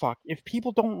don't give a fuck if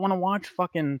people don't want to watch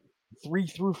fucking 3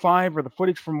 through 5 or the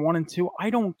footage from 1 and 2. I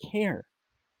don't care.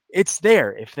 It's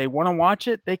there. If they want to watch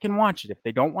it, they can watch it. If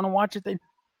they don't want to watch it,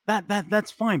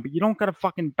 that's fine. But you don't gotta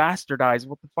fucking bastardize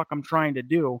what the fuck I'm trying to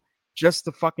do just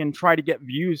to fucking try to get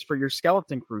views for your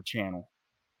Skeleton Crew channel.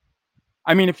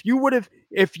 I mean, if you would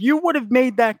have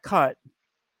made that cut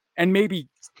and maybe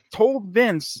told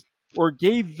Vince or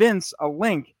gave Vince a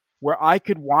link where I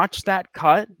could watch that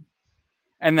cut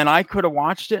and then I could have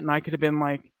watched it and I could have been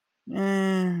like, maybe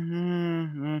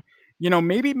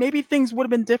things would have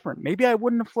been different. Maybe I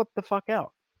wouldn't have flipped the fuck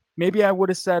out. Maybe I would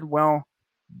have said, well,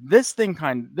 this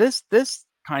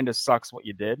kind of sucks what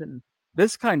you did, and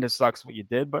this kind of sucks what you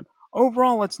did, but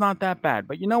overall it's not that bad.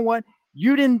 But you know what?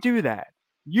 You didn't do that.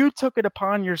 You took it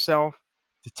upon yourself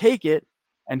to take it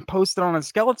and post it on a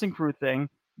Skeleton Crew thing,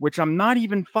 which I'm not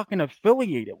even fucking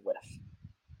affiliated with.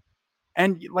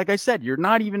 And like I said, you're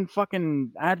not even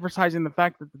fucking advertising the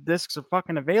fact that the discs are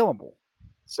fucking available.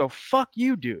 So fuck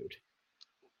you, dude.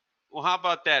 Well, how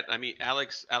about that? I mean,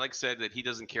 Alex said that he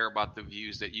doesn't care about the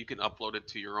views, that you can upload it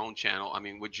to your own channel. I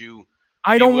mean, would you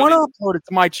I be don't want to willing? upload it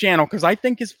to my channel because I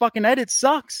think his fucking edit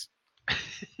sucks. For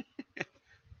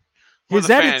His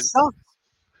the edit fans, sucks.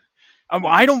 for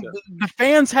I the don't.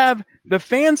 The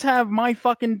fans have my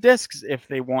fucking discs if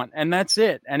they want, and that's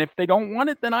it. And if they don't want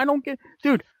it, then I don't get.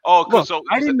 Dude, oh, look, so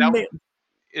I didn't.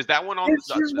 is that one on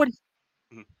Here's what.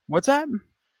 mhm. What's that?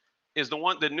 Is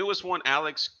the newest one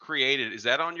Alex created? Is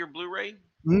that on your Blu-ray?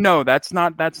 No, that's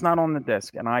not on the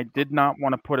disc, and I did not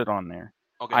want to put it on there.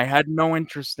 Okay. I had no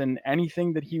interest in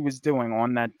anything that he was doing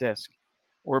on that disc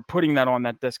or putting that on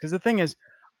that disc. Because the thing is,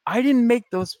 I didn't make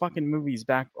those fucking movies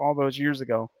back all those years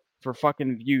ago for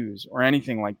fucking views or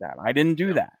anything like that. I didn't do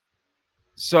Yeah. that.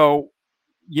 So,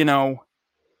 you know,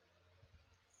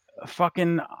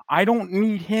 fucking, I don't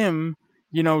need him,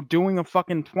 doing a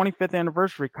fucking 25th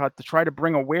anniversary cut to try to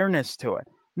bring awareness to it.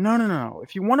 No, no, no.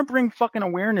 If you want to bring fucking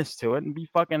awareness to it and be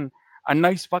fucking a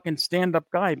nice fucking stand up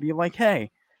guy, be like,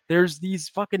 hey, there's these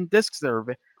fucking discs there.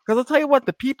 Because I'll tell you what,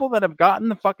 the people that have gotten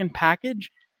the fucking package,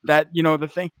 that,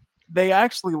 the thing, they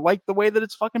actually like the way that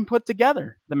it's fucking put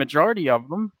together. The majority of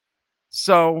them.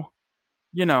 So,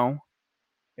 you know,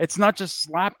 it's not just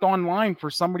slapped online for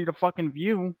somebody to fucking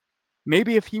view.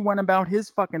 Maybe if he went about his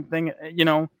fucking thing,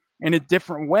 in a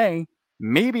different way,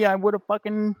 maybe I would have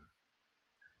fucking.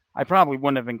 I probably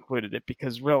wouldn't have included it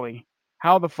because really,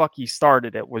 how the fuck he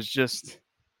started it was just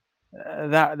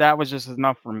that was just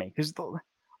enough for me. Because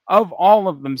of all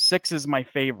of them, 6 is my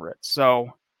favorite. So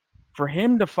for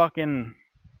him to fucking,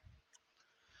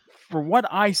 for what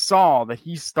I saw that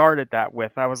he started that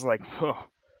with, I was like, oh,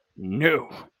 no,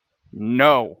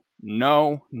 no,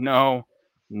 no, no,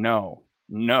 no,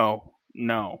 no,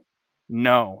 no,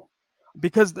 no.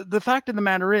 Because the fact of the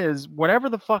matter is, whatever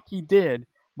the fuck he did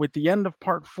with the end of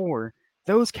part 4,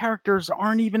 those characters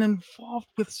aren't even involved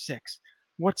with 6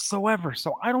 whatsoever.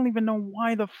 So I don't even know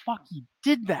why the fuck he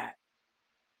did that.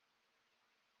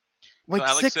 So Like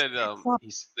Alex 6 said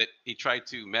picks up. that he tried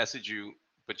to message you,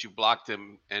 but you blocked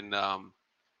him, and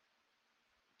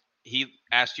he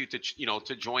asked you to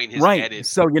to join his Right. edit,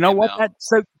 So you know and what?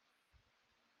 So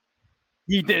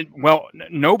he did well.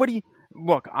 Nobody.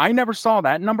 Look, I never saw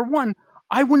that. Number one,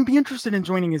 I wouldn't be interested in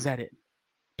joining his edit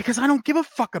because I don't give a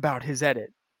fuck about his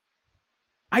edit.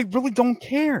 I really don't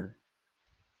care.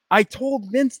 I told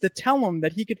Vince to tell him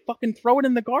that he could fucking throw it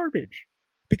in the garbage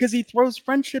because he throws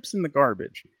friendships in the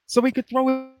garbage. So he could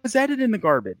throw his edit in the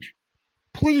garbage.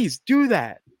 Please do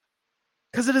that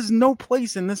because it has no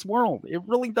place in this world. It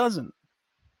really doesn't.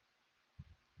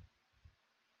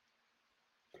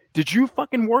 Did you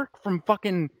fucking work from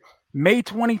fucking May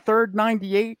 23rd,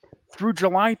 98 through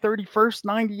July 31st,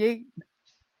 98?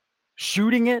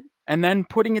 Shooting it and then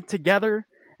putting it together?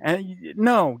 And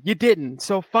no, you didn't.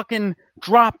 So fucking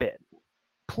drop it.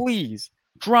 Please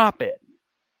drop it.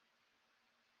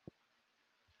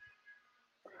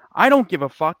 I don't give a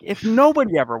fuck if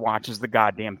nobody ever watches the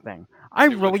goddamn thing. I it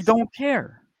really was don't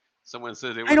care. someone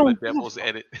said it I was the don't give a devil's fuck.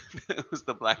 edit. It was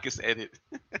the blackest edit.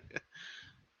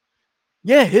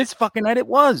 Yeah, his fucking edit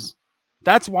was.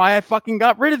 That's why I fucking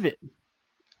got rid of it.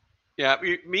 Yeah,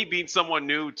 me being someone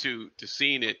new to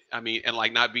seeing it, I mean, and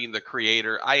like not being the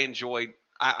creator, I enjoyed.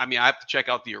 I mean, I have to check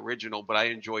out the original, but I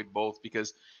enjoyed both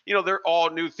because they're all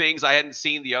new things. I hadn't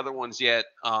seen the other ones yet,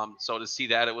 so to see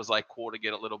that, it was like cool to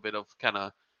get a little bit of kind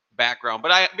of background. But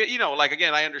like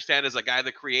again, I understand as a guy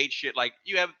that creates shit, like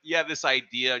you have this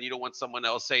idea and you don't want someone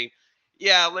else saying,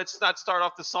 yeah, let's not start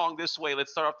off the song this way.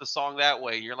 Let's start off the song that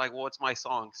way. You're like, well, it's my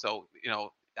song, so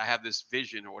I have this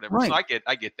vision or whatever. So Right.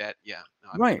 I get that. Yeah, no,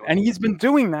 I Right. totally And get he's been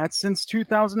doing that since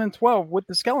 2012 with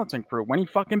the Skeleton Crew when he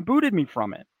fucking booted me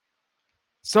from it.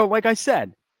 So like I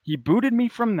said, he booted me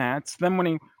from that. So then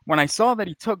when I saw that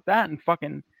he took that and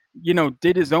fucking,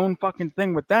 did his own fucking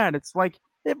thing with that, it's like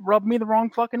it rubbed me the wrong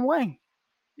fucking way.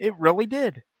 It really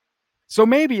did. So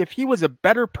maybe if he was a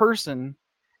better person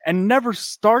and never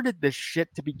started this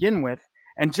shit to begin with,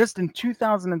 and just in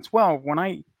 2012 when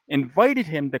I invited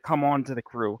him to come on to the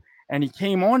crew and he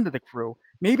came on to the crew,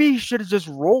 maybe he should have just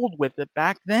rolled with it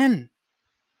back then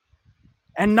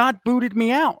and not booted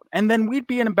me out, and then we'd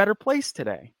be in a better place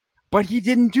today. But he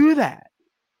didn't do that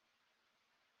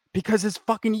because his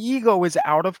fucking ego is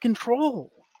out of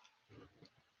control.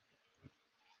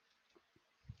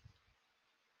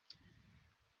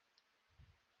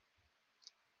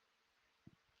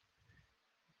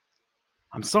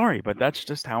 I'm sorry, but that's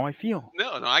just how I feel.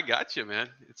 No, I got you, man.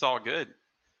 It's all good.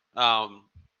 Um,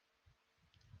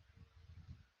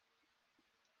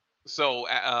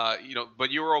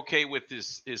 but you were okay with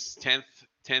his 10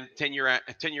 year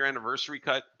anniversary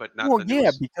cut, but not Well, the yeah,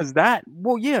 newest. because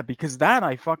that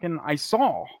I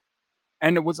saw,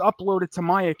 and it was uploaded to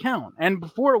my account. And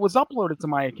before it was uploaded to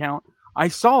my account, I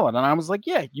saw it and I was like,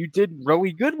 yeah, you did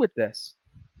really good with this.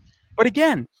 But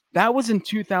again, that was in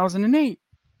 2008.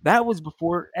 That was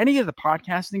before any of the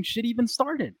podcasting shit even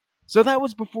started. So that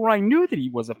was before I knew that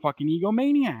he was a fucking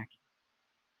egomaniac.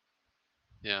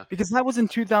 Yeah. Because that was in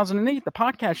 2008. The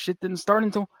podcast shit didn't start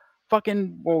until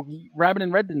Rabbit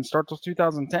and Red didn't start till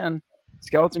 2010.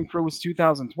 Skeleton Crew was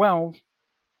 2012.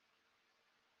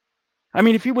 I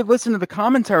mean, if you would listen to the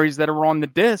commentaries that are on the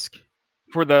disc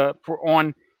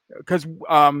because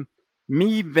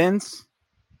me, Vince,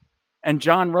 and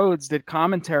John Rhodes did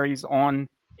commentaries on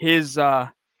his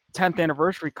 10th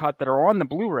anniversary cut that are on the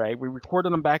Blu-ray. We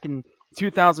recorded them back in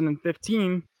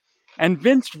 2015, and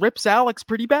Vince rips Alex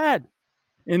pretty bad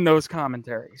in those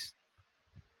commentaries.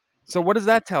 So what does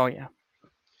that tell you?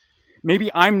 Maybe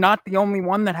I'm not the only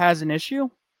one that has an issue?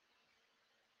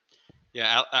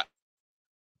 Yeah.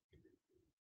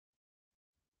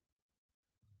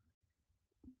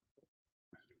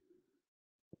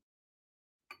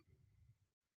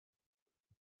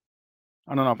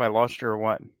 I don't know if I lost you or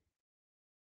what.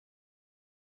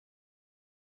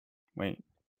 Wait.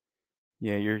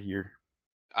 Yeah, you're here.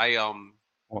 I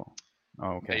Well, oh,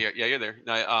 okay. yeah, you're there.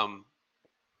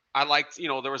 I liked,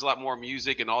 there was a lot more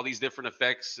music and all these different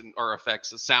effects and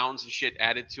sounds and shit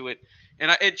added to it,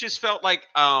 and it just felt like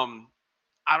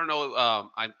I don't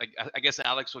know. I guess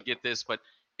Alex will get this, but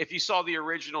if you saw the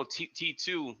original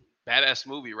T2, badass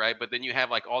movie, right? But then you have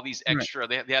like all these Right. extra.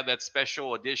 They have that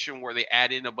special edition where they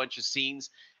add in a bunch of scenes,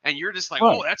 and you're just like,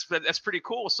 oh, Right. that's pretty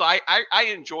cool. So I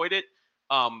enjoyed it.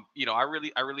 I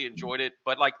really enjoyed it.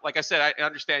 But like I said, I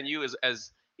understand you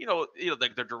as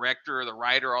the director or the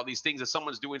writer, all these things. If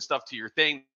someone's doing stuff to your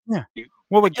thing, Yeah. you,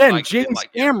 Well, you again, like you didn't like,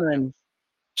 yeah.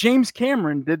 James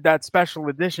Cameron did that special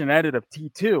edition edit of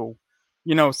T2.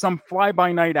 Some fly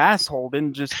by night asshole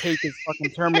didn't just take his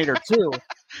fucking Terminator 2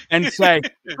 and say,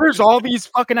 here's all these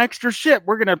fucking extra shit.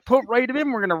 We're going to put right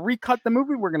in. We're going to recut the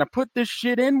movie. We're going to put this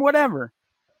shit in, whatever.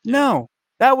 Yeah. No,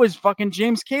 that was fucking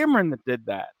James Cameron that did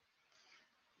that.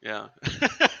 Yeah.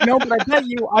 But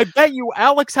I bet you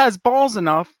Alex has balls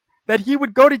enough that he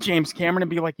would go to James Cameron and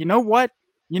be like, you know what,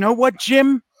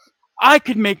 Jim? I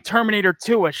could make Terminator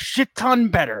 2 a shit ton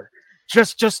better.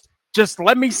 Just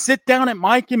let me sit down at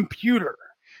my computer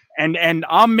and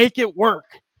I'll make it work.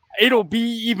 It'll be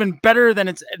even better than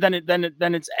it's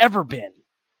ever been.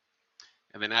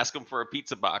 And then ask him for a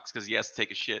pizza box because he has to take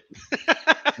a shit.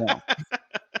 Yeah.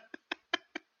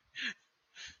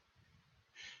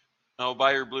 I'll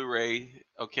buy your Blu-ray.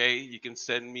 Okay, you can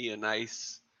send me a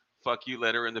nice fuck you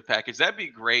letter in the package. That'd be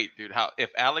great, dude. How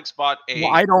if Alex bought a?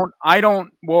 Well, I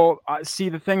don't. Well, see,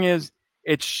 the thing is,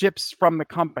 it ships from the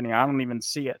company. I don't even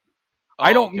see it. I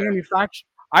Oh, don't okay. manufacture.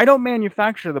 I don't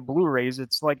manufacture the Blu-rays.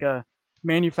 It's like a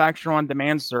manufacturer on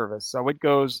demand service. So it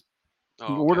goes. The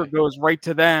Oh, order okay. goes right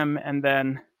to them, and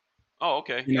then Oh,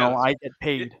 okay. Yeah. I get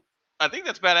paid. I think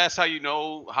that's badass how you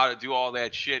know how to do all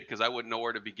that shit because I wouldn't know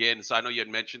where to begin. So I know you had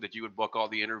mentioned that you would book all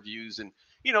the interviews and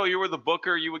you were the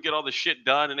booker, you would get all the shit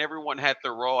done and everyone had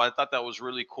their role. I thought that was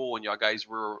really cool and y'all guys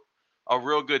were a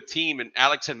real good team. And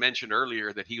Alex had mentioned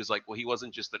earlier that he was like, well, he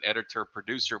wasn't just an editor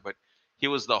producer, but he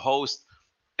was the host.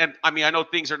 And I mean, I know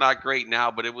things are not great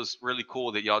now, but it was really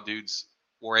cool that y'all dudes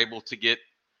were able to get,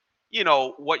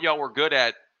 what y'all were good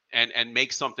at and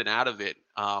make something out of it.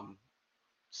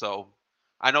 So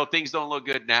I know things don't look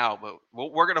good now, but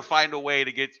we're gonna find a way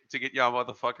to get y'all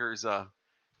motherfuckers,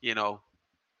 you know,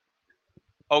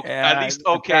 okay, at Uh, least that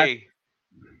okay.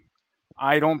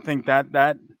 I don't think that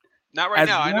Not right as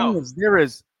now. I long know. as there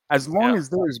is as long Yeah. as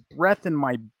there is breath in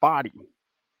my body,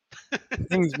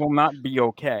 things will not be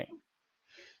okay.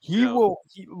 Yeah.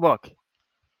 Look,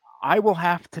 I will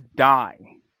have to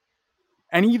die.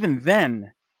 And even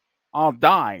then, I'll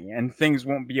die and things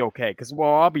won't be okay because,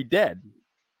 well, I'll be dead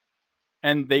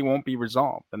and they won't be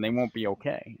resolved and they won't be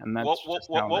okay. And What that's what just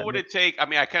what how what that would is. it take? I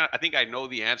mean, I think I know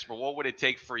the answer, but what would it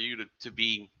take for you to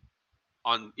be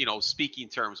on, speaking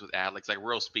terms with Alex, like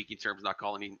real speaking terms, not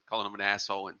calling him an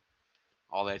asshole and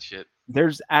all that shit?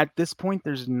 At this point,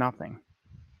 there's nothing.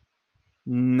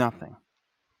 Nothing.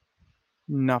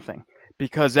 Nothing.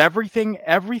 Because everything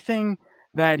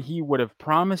that he would have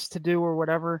promised to do or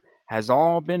whatever has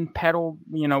all been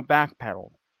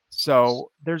backpedaled.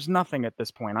 So there's nothing at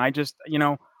this point. I just,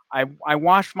 I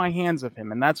washed my hands of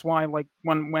him, and that's why, like,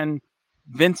 when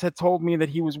Vince had told me that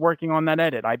he was working on that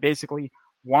edit, I basically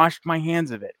washed my hands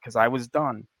of it because I was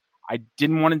done. I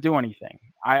didn't want to do anything.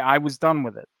 I was done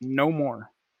with it. No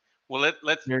more. Well,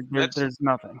 let's There's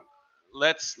nothing.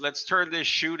 let's turn this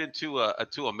shoot into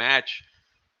a match.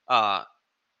 Uh,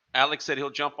 Alex said he'll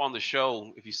jump on the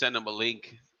show if you send him a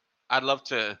link. I'd love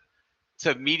to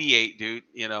mediate, dude.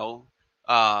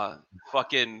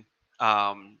 Fucking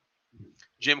um,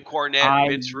 Jim Cornette,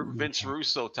 I Vince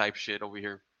Russo type shit over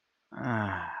here.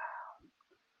 uh,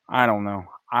 I don't know.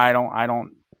 I don't. I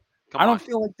don't. Come I don't on.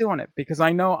 feel like doing it because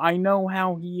I know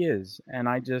how he is, and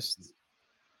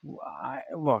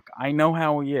look. I know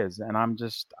how he is, and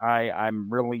I'm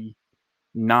really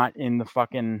not in the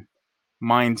fucking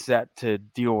mindset to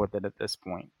deal with it at this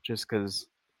point. Just because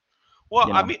Well,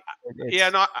 you I know mean, yeah,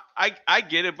 it's no, I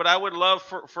get it, but I would love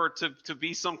for it to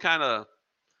be some kind of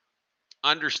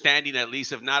understanding, at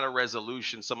least if not a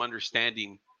resolution, some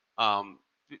understanding.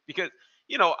 Because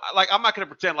like, I'm not going to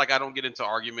pretend like I don't get into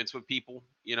arguments with people.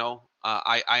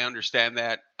 I understand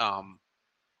that.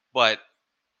 But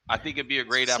I think it'd be a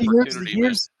great see opportunity,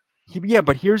 man. yeah,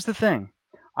 but here's the thing.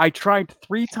 I tried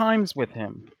 3 times with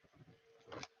him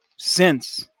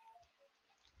since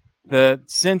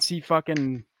since he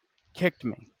fucking kicked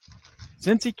me.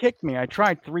 Since he kicked me, I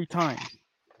tried 3 times.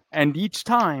 And each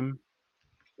time,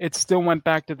 it still went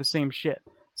back to the same shit.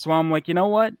 So I'm like, you know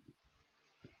what?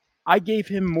 I gave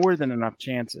him more than enough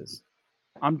chances.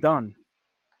 I'm done.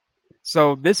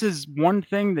 So this is one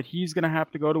thing that he's going to have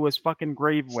to go to his fucking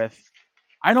grave with.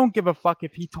 I don't give a fuck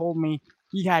if he told me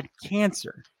he had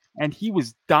cancer and he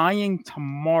was dying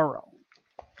tomorrow.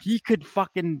 He could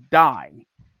fucking die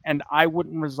and I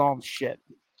wouldn't resolve shit.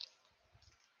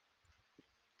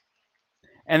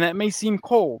 And that may seem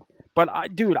cold,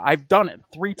 but dude, I've done it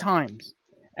 3 times,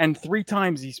 and 3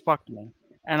 times he's fucked me,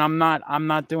 and I'm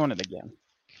not doing it again.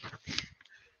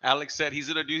 Alex said he's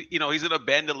gonna do, he's gonna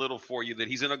bend a little for you. That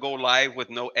he's gonna go live with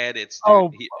no edits, dude.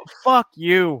 Oh, fuck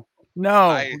you! No,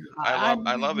 I I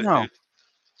love it, no, dude.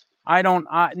 I don't.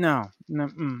 No, no,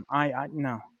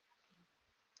 no.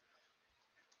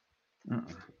 Mm-mm.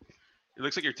 It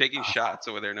looks like you're taking shots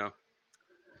over there now.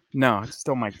 No, it's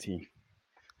still my tea.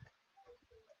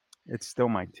 It's still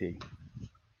my tea.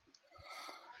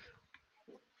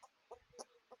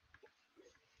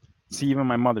 See, even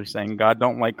my mother saying God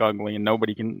don't like ugly, and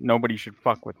nobody should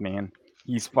fuck with me, and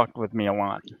he's fucked with me a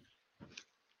lot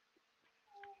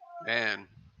Man,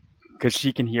 because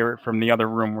she can hear it from the other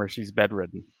room where she's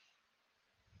bedridden.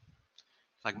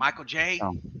 like Michael J.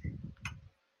 So,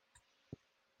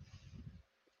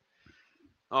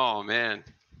 Oh man,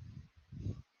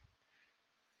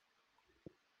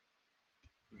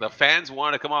 the fans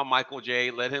want to come on Michael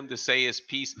J. Let him to say his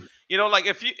piece. Like,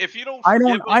 if you don't I forgive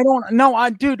don't. him, I don't. No,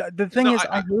 dude. The thing no, is,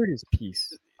 I heard his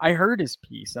piece. I heard his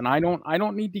piece, and I don't. I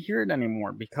don't need to hear it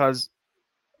anymore because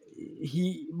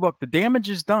look. The damage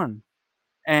is done,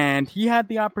 and he had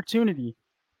the opportunity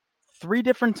 3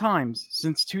 different times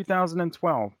since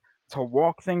 2012 to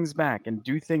walk things back and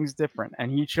do things different, and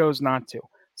he chose not to.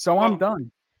 So I'm well,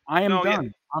 done. I am no, yeah,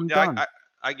 done. I'm yeah, done.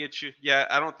 I get you. Yeah,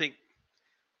 I don't think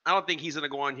he's gonna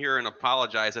go on here and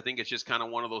apologize. I think it's just kind of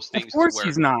one of those Of things to course where,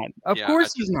 he's not. Of yeah, course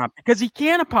that's he's just not because he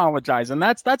can't apologize, and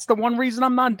that's the one reason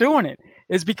I'm not doing it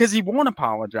is because he won't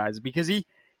apologize because he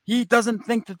doesn't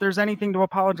think that there's anything to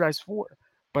apologize for,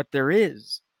 but there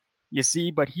is. You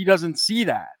see, but he doesn't see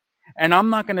that, and I'm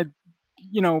not gonna,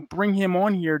 bring him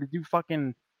on here to do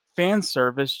fucking fan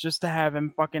service just to have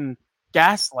him fucking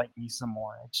gaslight me some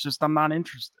more. It's just I'm not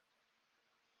interested.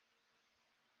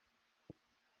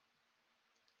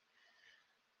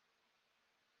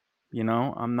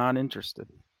 I'm not interested.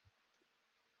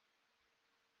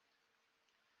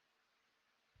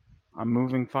 I'm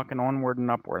moving fucking onward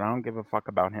and upward. I don't give a fuck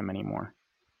about him anymore.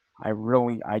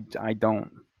 I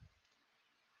don't.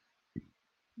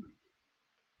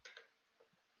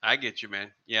 I get you,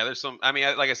 man. Yeah, there's some. I mean,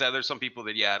 like I said, there's some people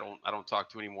that I don't talk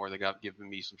to anymore. That got giving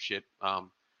me some shit.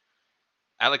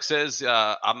 Alex says,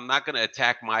 I'm not going to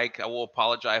attack Mike. I will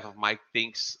apologize if Mike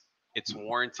thinks it's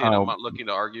warranted. I'm Oh, not looking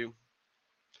to argue.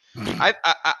 I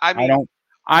I mean, don't.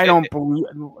 I don't believe,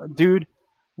 dude.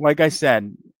 Like I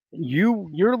said,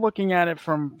 you're looking at it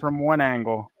from one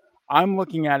angle. I'm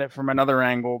looking at it from another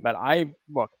angle. That I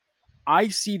look. I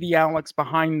see the Alex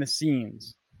behind the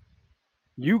scenes.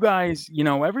 You guys,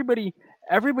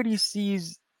 everybody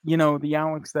sees, the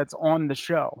Alex that's on the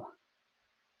show.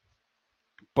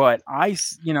 But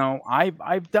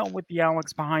I've dealt with the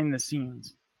Alex behind the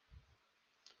scenes.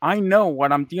 I know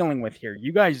what I'm dealing with here.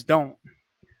 You guys don't.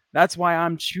 That's why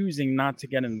I'm choosing not to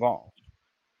get involved.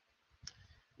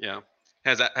 yeah.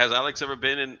 Has Alex ever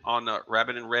been on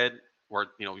Rabbit and Red or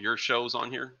your shows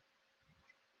on here?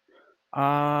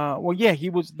 Well, yeah, he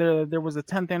was there. There was a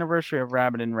 10th anniversary of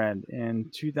Rabbit in Red in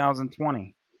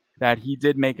 2020 that he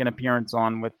did make an appearance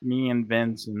on with me and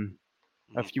Vince and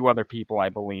a few other people, I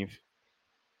believe.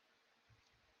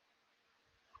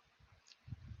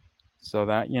 So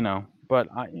that but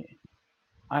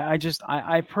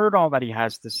I've heard all that he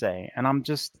has to say, and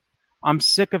I'm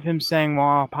sick of him saying, "Well,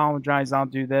 I'll apologize, I'll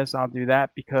do this, I'll do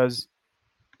that," because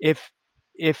if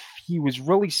if he was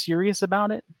really serious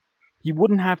about it, he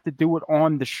wouldn't have to do it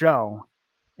on the show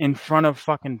in front of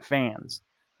fucking fans,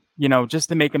 just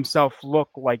to make himself look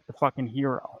like the fucking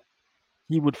hero.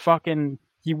 He would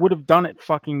have done it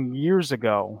fucking years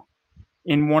ago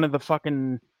in one of the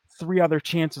fucking three other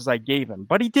chances I gave him,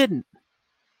 but he didn't.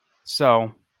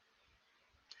 So,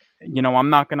 I'm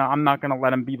not gonna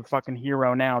let him be the fucking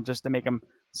hero now just to make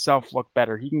himself look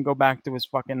better. He can go back to his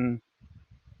fucking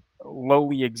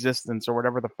lowly existence or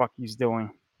whatever the fuck he's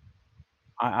doing.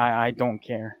 I don't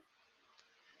care.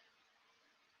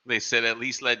 They said at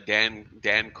least let Dan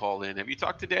call in. Have you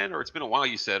talked to Dan, or it's been a while?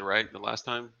 You said, right, the last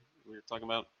time we were talking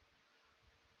about.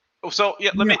 Oh, so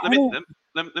yeah. Let Yeah, me let I me don't.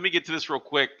 let me get to this real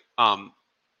quick. I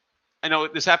know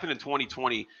this happened in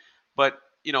 2020, but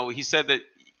he said that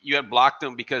you had blocked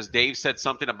him because Dave said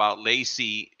something about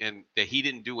Lacey and that he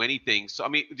didn't do anything. So I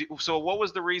mean, so what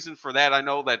was the reason for that? I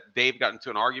know that Dave got into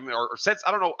an argument or said,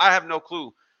 I don't know. I have no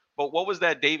clue. But what was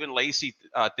that Dave and Lacey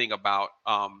thing about?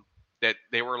 That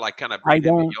they were like kind of I bringing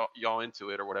don't. y'all into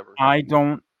it or whatever. I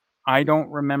don't. I don't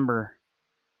remember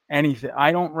anything.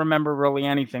 I don't remember really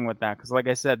anything with that because, like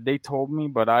I said, they told me,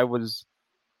 but I was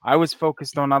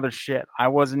focused on other shit. I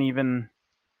wasn't even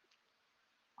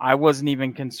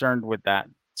concerned with that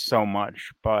so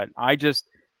much. But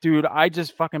dude, I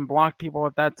just fucking blocked people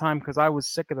at that time because I was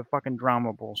sick of the fucking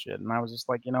drama bullshit, and I was just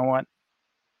like, you know what?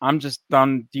 I'm just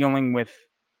done dealing with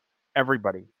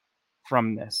everybody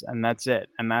from this, and that's it.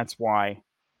 And that's why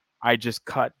I just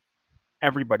cut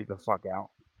everybody the fuck out.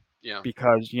 Yeah.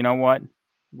 Because you know what?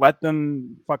 Let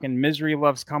them fucking misery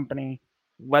loves company.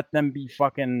 Let them be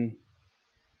fucking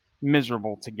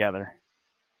miserable together.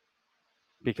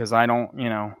 Because I don't,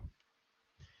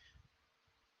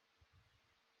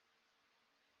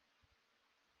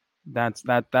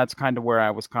 that's kind of where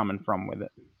I was coming from with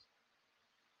it.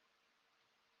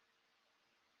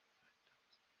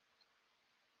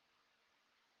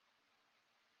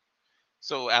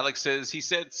 So Alex says he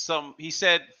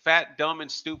said fat, dumb,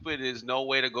 and stupid is no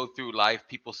way to go through life.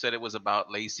 People said it was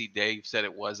about Lacey. Dave said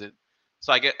it wasn't.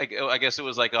 So I guess it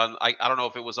was like on I don't know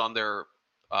if it was on their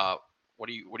uh what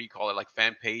do you call it, like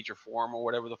fan page or forum or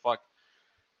whatever the fuck.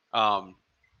 Um,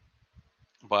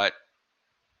 but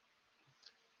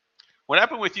what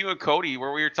happened with you and Cody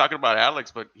where we were talking about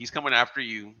Alex, but he's coming after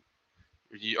you,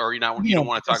 or you Yeah, don't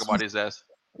want to talk because about his ass?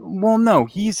 well, no,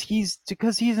 he's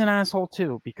because he's an asshole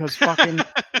too. Because fucking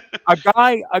a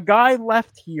guy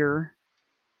left here,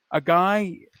 a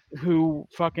guy who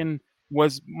fucking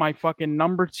was my fucking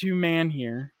number two man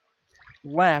here,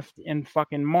 left in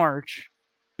fucking March,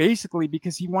 basically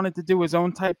because he wanted to do his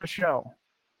own type of show.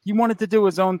 He wanted to do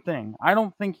his own thing.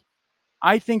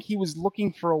 I think he was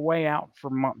looking for a way out for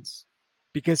months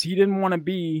because he didn't want to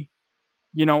be,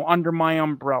 under my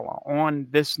umbrella on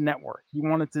this network. He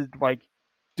wanted to like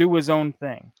do his own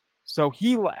thing. So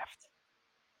he left.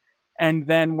 And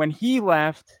then when he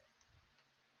left,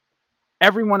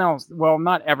 everyone else, well,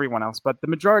 not everyone else, but the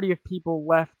majority of people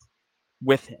left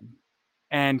with him.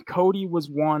 And Cody was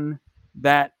one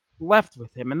that left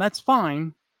with him, and that's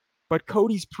fine. But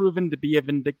Cody's proven to be a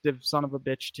vindictive son of a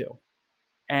bitch too,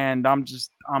 and I'm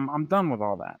done with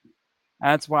all that.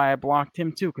 That's why I blocked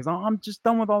him too, because I'm just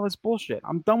done with all this bullshit.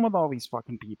 I'm done with all these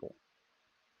fucking people.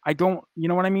 I don't, you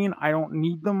know what I mean? I don't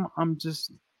need them.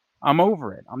 I'm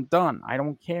over it. I'm done. I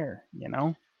don't care, you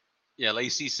know? Yeah,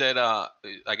 Lacey said, I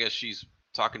guess she's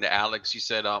talking to Alex. She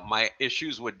said, my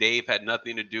issues with Dave had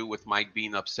nothing to do with Mike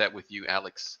being upset with you,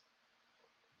 Alex.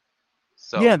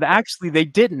 Yeah, So, actually they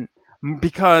didn't,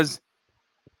 because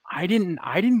I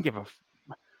didn't give a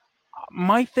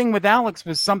my thing with Alex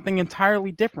was something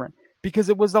entirely different, because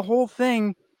it was the whole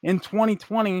thing in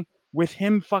 2020 with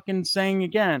him fucking saying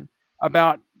again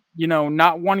about,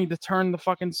 not wanting to turn the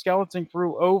fucking Skeleton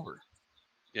Crew over.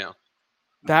 yeah.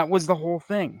 That was the whole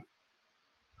thing.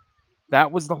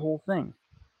 That was the whole thing.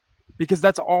 Because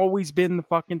that's always been the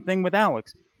fucking thing with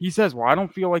Alex. He says, "Well, I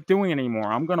don't feel like doing it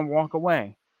anymore. I'm going to walk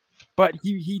away." But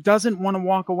he doesn't want to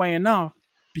walk away enough,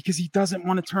 because he doesn't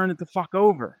want to turn it the fuck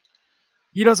over.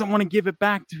 He doesn't want to give it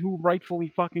back to who rightfully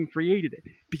fucking created it,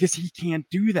 because he can't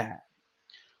do that.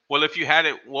 Well, if you had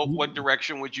it, what He-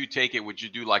 direction would you take it? Would you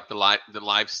do like the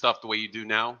live stuff the way you do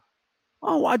now?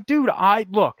 oh, dude, I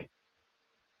look.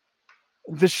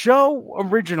 The show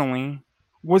originally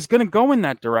was going to go in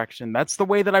that direction. That's the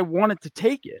way that I wanted to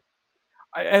take it.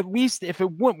 At least if it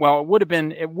would, well, it would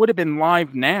have been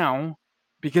live now,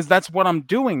 because that's what I'm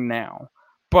doing now.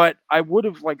 But I would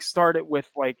have like started with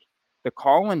like the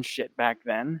call-in shit back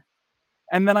then,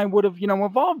 and then I would have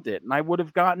evolved it, and I would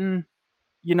have gotten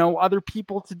other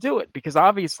people to do it, because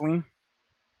obviously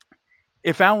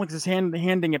if Alex is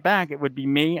handing it back, it would be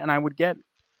me, and I would get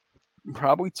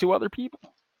probably two other people,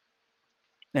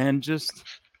 and just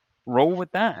roll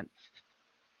with that.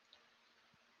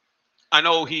 I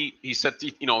know he said,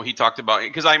 he talked about,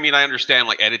 because I mean, I understand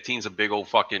like editing's a big old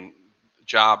fucking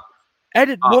job.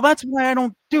 Edit, Uh, well, that's why I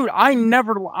don't, dude. I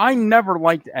never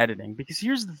liked editing, because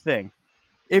here's the thing: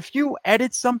 if you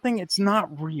edit something, it's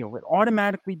not real. It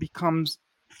automatically becomes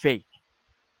fake.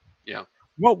 yeah.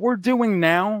 What we're doing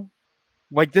now,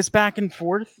 like this back and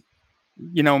forth,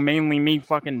 mainly me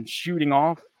fucking shooting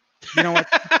off, what?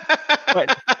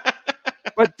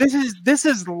 But this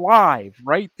is live,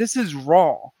 right? This is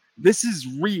raw. This is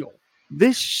real.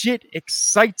 This shit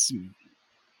excites me.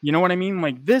 You know what I mean?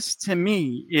 Like, this to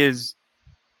me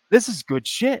this is good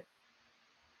shit.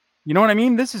 You know what I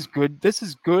mean? This is good. This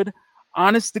is good.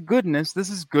 Honest to goodness, this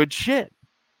is good shit.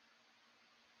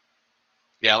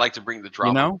 Yeah, I like to bring the You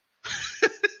drama. know?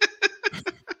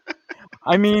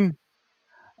 I mean,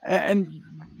 and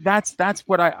that's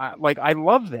what I like. I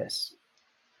love this.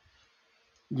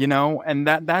 And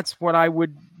that's what I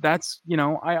would.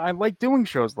 I like doing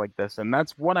shows like this, and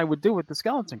that's what I would do with the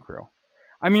Skeleton Crew.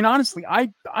 I mean, honestly,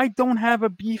 I don't have a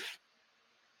beef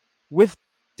with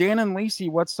Dan and Lacey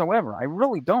whatsoever. I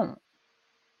really don't.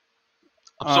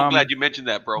 I'm so glad Um, you mentioned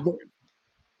that, bro.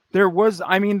 there was,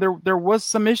 I mean, there was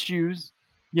some issues,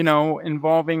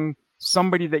 involving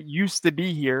somebody that used to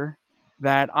be here,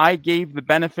 that I gave the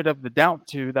benefit of the doubt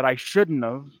to, that I shouldn't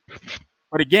have.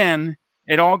 But again,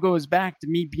 it all goes back to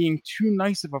me being too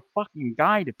nice of a fucking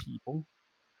guy to people.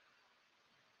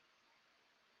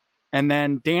 And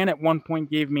then Dan at one point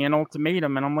gave me an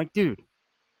ultimatum, and I'm like, dude,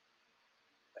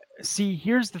 see,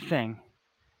 here's the thing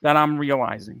that I'm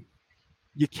realizing.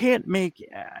 You can't make,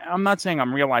 I'm not saying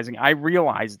I'm realizing, I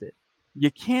realized it.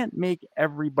 You can't make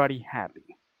everybody happy.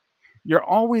 You're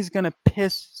always going to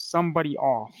piss somebody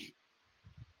off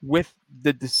with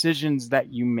the decisions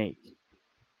that you make.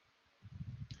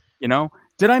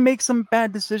 Did I make some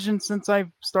bad decisions since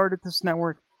I've started this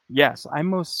network? Yes, I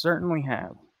most certainly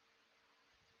have.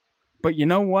 But you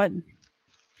know what?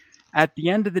 At the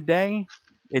end of the day,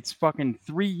 it's fucking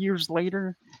 3 years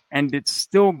later, and it's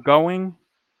still going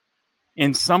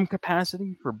in some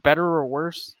capacity, for better or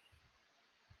worse.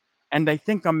 And I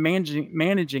think I'm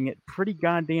managing it pretty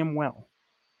goddamn well,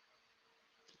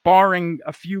 barring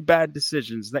a few bad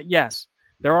decisions that, yes,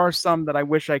 there are some that I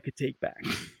wish I could take back.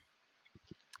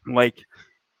 Like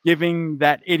giving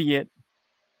that idiot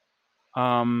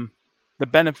um, the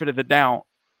benefit of the doubt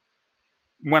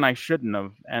when I shouldn't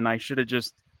have, and I should have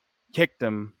just kicked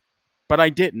him, but I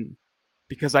didn't,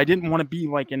 because I didn't want to be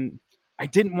like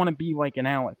an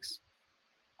Alex,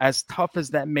 as tough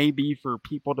as that may be for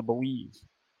people to believe.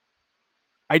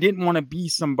 I didn't want to be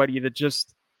somebody that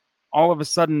just all of a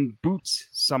sudden boots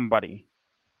somebody,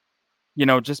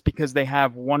 just because they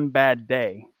have one bad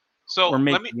day So or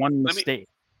make let me one let me mistake.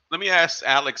 let me ask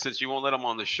Alex, since you won't let him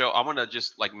on the show. I'm gonna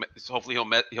just like hopefully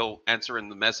he'll answer in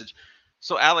the message.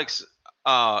 So Alex,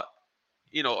 uh,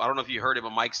 I don't know if you heard it,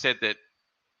 but Mike said that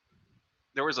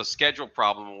there was a schedule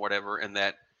problem or whatever, and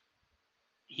that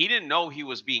he didn't know he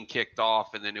was being kicked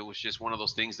off, and then it was just one of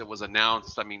those things that was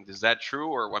announced. I mean, is that true,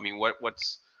 or I mean,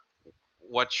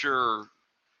 what's your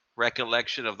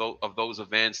recollection of those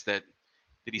events? That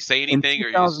did he say In anything, or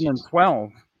you just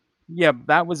 2012, Yeah,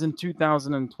 that was in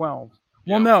 2012. Well,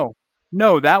 Yeah.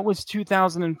 no, that was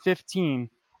 2015.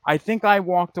 I think I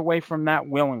walked away from that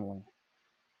willingly.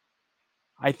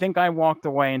 I think I walked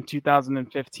away in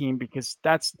 2015 because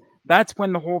that's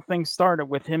when the whole thing started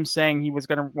with him saying he was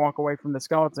gonna walk away from the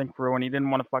Skeleton Crew and he didn't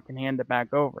wanna fucking hand it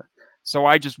back over. So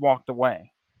I just walked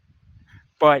away.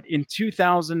 But in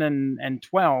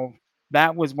 2012,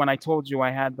 that was when I told you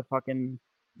I had the fucking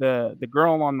the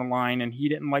girl on the line, and he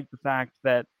didn't like the fact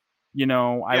that, I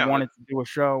Yeah. wanted to do a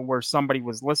show where somebody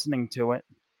was listening to it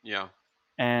Yeah.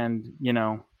 and,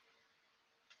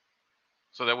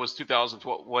 So that was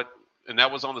 2012. What? And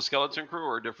that was on the Skeleton Crew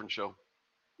or a different show?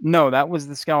 no, that was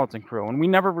the Skeleton Crew, and we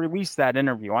never released that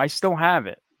interview. I still have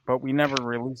it, but we never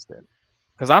released it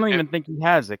because I don't And even think he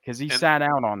has it because he and sat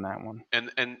out on that one.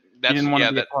 and He that's didn't wanna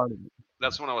yeah be a that part of it.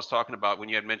 that's when I was talking about when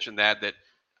you had mentioned that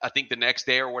I think the next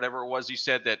day or whatever it was you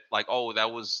said that like oh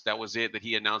that was it that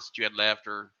he announced that you had left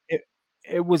or It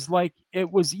it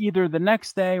was either the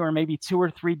next day or maybe 2 or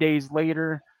 3 days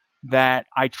later that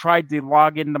I tried to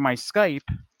log into my Skype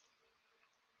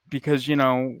because,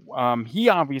 he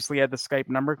obviously had the Skype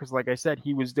number because, like I said,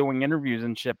 he was doing interviews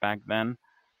and shit back then,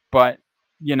 but,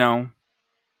 you know,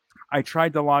 I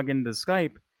tried to log into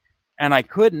Skype and I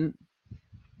couldn't,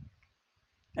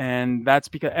 and that's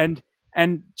because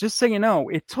and just so you know,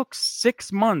 it took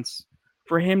 6 months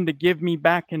for him to give me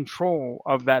back control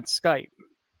of that Skype.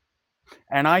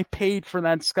 And I paid for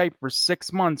that Skype for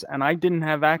 6 months, and I didn't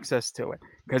have access to it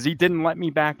because he didn't let me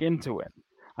back into it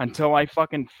until I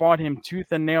fucking fought him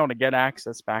tooth and nail to get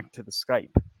access back to the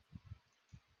Skype.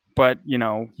 But,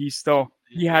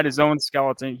 he had his own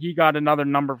skeleton. He got another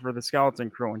number for the Skeleton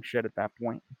Crew and shit at that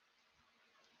point.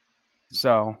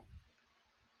 So,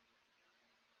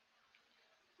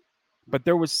 but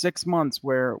there was 6 months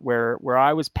where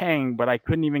I was paying, but I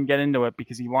couldn't even get into it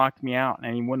because he locked me out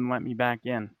and he wouldn't let me back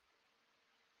in.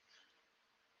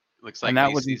 looks And like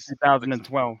that was in Lacey's looks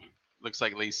 2012. looks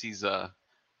like Lacey's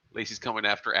coming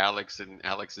after Alex and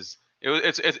Alex is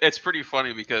it's pretty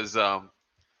funny because Well,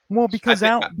 I because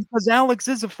think because Alex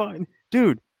is a fun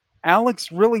dude.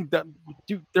 Alex really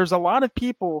dude, there's a lot of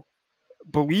people,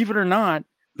 believe it or not,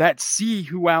 that see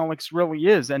who Alex really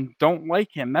is and don't like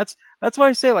him. That's why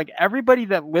I say, like, everybody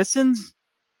that listens,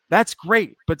 that's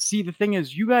great. But see, the thing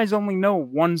is, you guys only know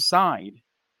one side.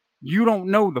 You don't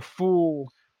know the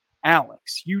full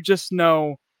Alex. You just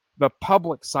know the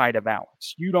public side of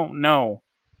Alex. You don't know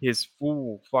his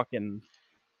full fucking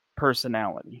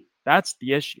personality. That's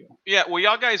the issue. yeah, well,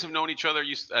 y'all guys have known each other.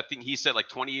 I think he said like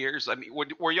 20 years. I mean,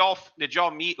 were y'all? Did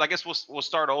y'all meet? I guess we'll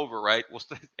start over, right?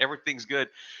 Everything's good.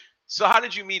 So, how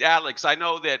did you meet Alex? I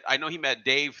know he met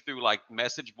Dave through like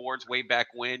message boards way back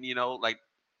when. Like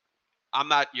I'm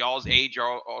not y'all's age,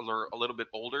 y'all are a little bit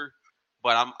older,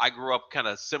 but I grew up kind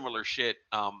of similar shit.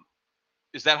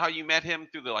 Is that how you met him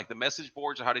through the message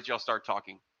boards, or how did y'all start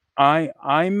talking?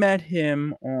 I met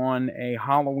him on a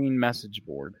Halloween message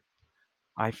board.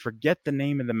 I forget the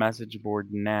name of the message board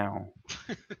now,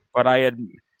 but I had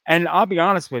and I'll be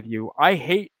honest with you, I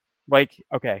hate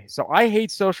okay, so I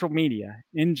hate social media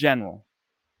in general.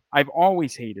 I've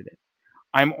always hated it.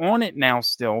 I'm on it now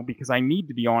still because I need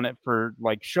to be on it for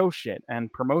like show shit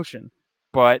and promotion.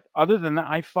 But other than that,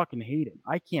 I fucking hate it.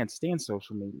 I can't stand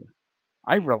social media.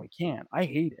 I really can't. I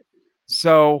hate it.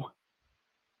 So,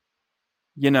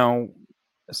 you know,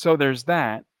 so there's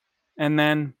that. And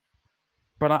then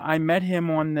but I met him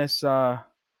on this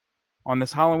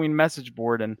Halloween message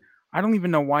board, and I don't even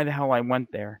know why the hell I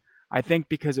went there. I think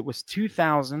because it was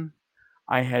 2000.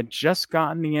 I had just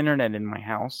gotten the internet in my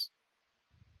house,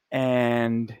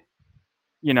 and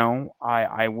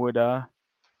I would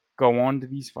go on to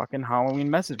these fucking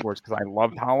Halloween message boards because I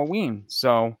loved Halloween.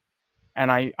 So,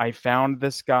 and I found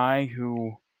this guy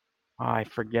who I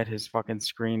forget his fucking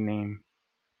screen name.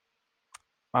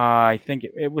 I think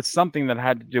it was something that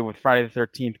had to do with Friday the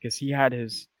 13th because he had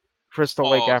his Crystal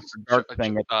Lake Oh, After Dark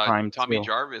thing at the time Tommy too.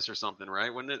 Jarvis or something, right?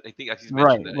 Wouldn't it? I think he's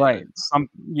Right, mentioned that.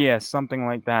 Yeah. right. Something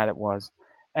like that it was.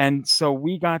 And so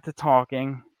we got to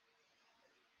talking,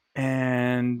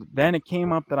 and then it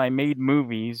came up that I made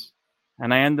movies,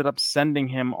 and I ended up sending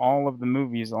him all of the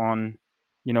movies on,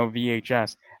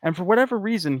 VHS. And for whatever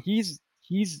reason, he's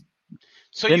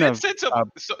So been you a, had said some.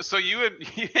 a So you had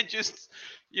you had just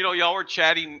y'all were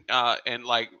chatting and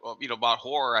like about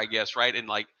horror, I guess, right? And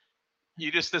like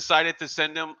you just decided to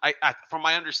send him. From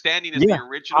my understanding, is the yeah.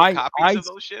 original copies of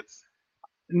those shits.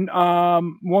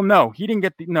 Well, no, he didn't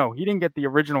get the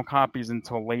original copies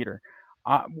until later,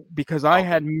 because I Okay.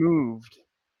 had moved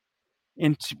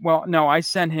into. Well, no, I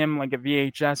sent him like a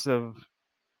VHS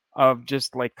of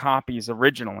just like copies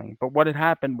originally. But what had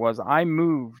happened was I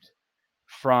moved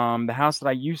from the house that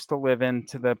I used to live in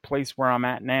to the place where I'm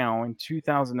at now in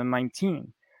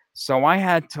 2019. So I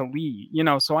had to leave,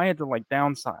 so I had to like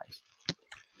downsize.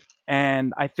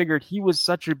 And I figured he was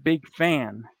such a big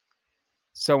fan.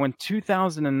 So in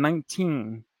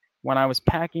 2019, when I was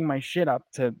packing my shit up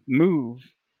to move,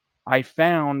 I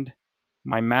found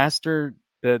my master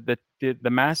the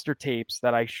master tapes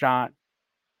that I shot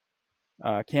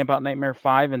Camp Out Nightmare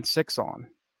 5 and 6 on.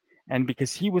 And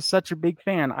because he was such a big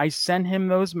fan, I sent him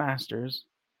those masters,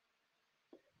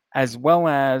 as well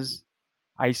as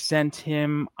I sent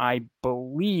him, I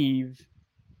believe,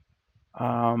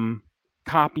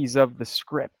 copies of the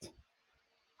script.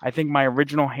 I think my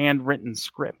original handwritten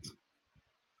script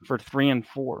for 3 and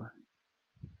 4.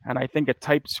 And I think a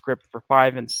typed script for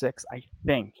 5 and 6, I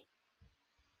think.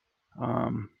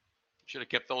 Should have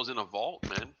kept those in a vault,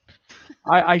 man.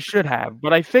 I should have,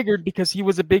 but I figured because he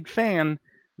was a big fan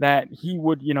that he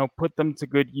would, put them to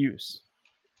good use.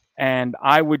 And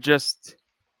I would just,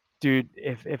 dude,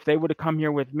 if they would have come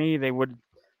here with me, they would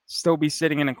still be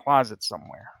sitting in a closet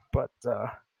somewhere. But,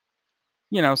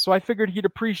 so I figured he'd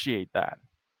appreciate that.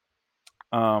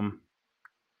 And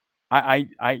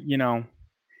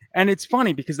it's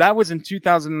funny because that was in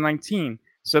 2019.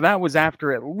 So that was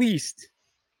after at least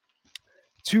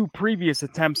 2 previous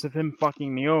attempts of him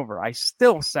fucking me over. I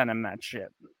still sent him that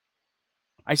shit.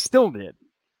 I still did,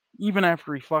 even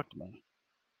after he fucked me.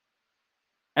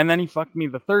 And then he fucked me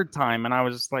the 3rd time, and I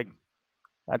was just like,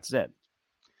 that's it.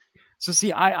 So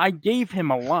see, I gave him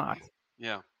a lot.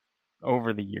 Yeah.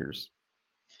 Over the years.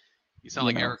 You sound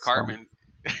like Eric Cartman.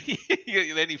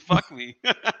 Then he fucked me.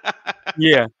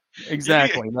 Yeah,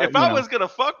 exactly. If I was gonna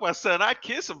fuck my son, I'd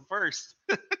kiss him first.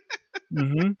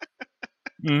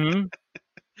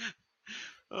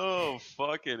 Oh,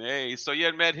 fucking A. So you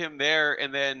had met him there,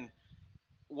 and then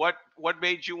what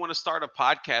made you want to start a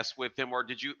podcast with him? Or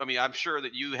did you, I'm sure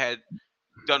that you had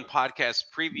done podcasts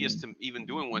previous to even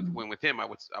doing one with him, I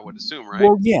would assume, right?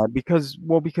 Well, yeah, because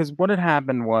what had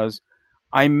happened was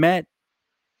I met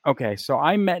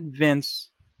Vince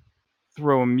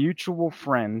through a mutual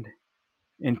friend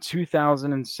in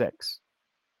 2006.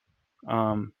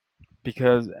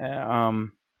 Because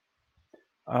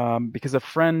a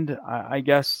friend, I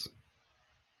guess,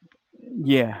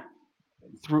 yeah,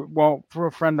 through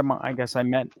a friend of mine, I guess I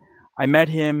met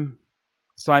him.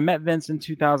 So I met Vince in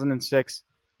 2006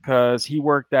 because he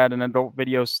worked at an adult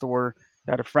video store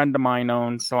that a friend of mine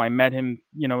owned. So I met him,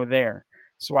 there.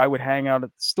 So I would hang out at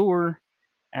the store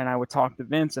and I would talk to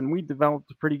Vince, and we developed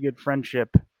a pretty good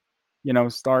friendship,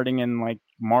 starting in like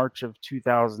March of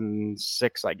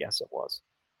 2006, I guess it was.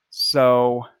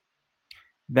 So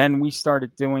then we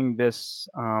started doing this,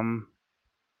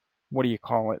 what do you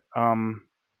call it?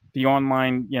 The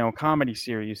online, comedy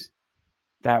series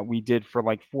that we did for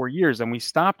like 4 years. And we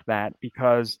stopped that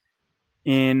because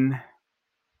in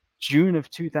June of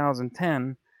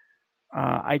 2010,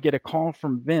 I get a call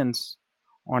from Vince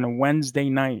on a Wednesday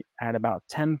night at about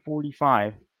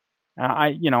 10:45.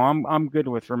 I'm good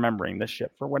with remembering this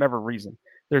shit for whatever reason.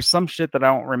 There's some shit that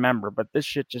I don't remember, but this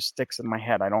shit just sticks in my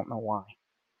head. I don't know why.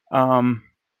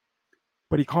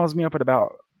 But he calls me up at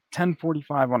about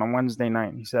 10:45 on a Wednesday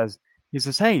night. And he says,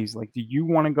 hey, he's like, do you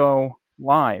want to go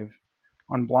live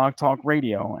on Blog Talk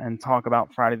Radio and talk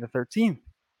about Friday the 13th?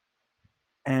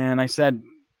 And I said,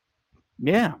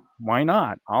 yeah, why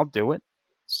not? I'll do it.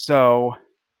 So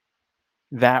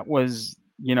that was,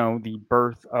 the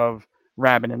birth of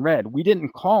Rabbit in Red. We didn't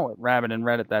call it Rabbit in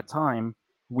Red at that time.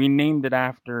 We named it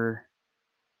after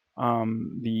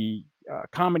the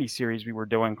comedy series we were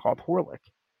doing called Horlick.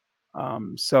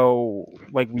 So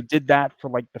like we did that for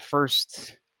like the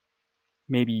first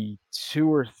maybe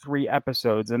 2 or 3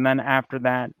 episodes. And then after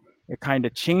that, it kind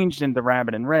of changed into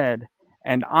Rabbit in Red.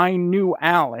 And I knew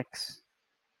Alex,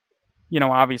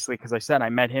 obviously, because I said I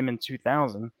met him in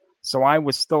 2000. So I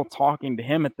was still talking to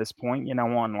him at this point,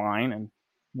 online, and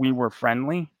we were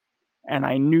friendly. And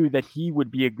I knew that he would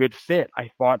be a good fit,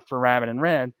 I thought, for Rabbit in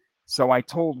Red. So I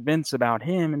told Vince about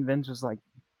him, and Vince was like,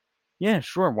 yeah,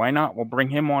 sure, why not? We'll bring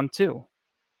him on too.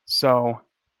 So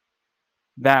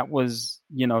that was,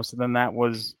 so then that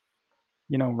was,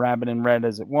 Rabbit in Red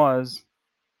as it was.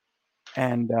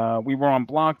 And we were on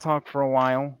Blog Talk for a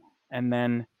while. And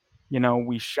then,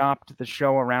 we shopped the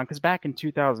show around because back in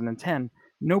 2010,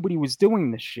 nobody was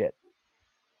doing this shit.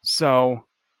 So,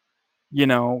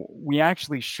 we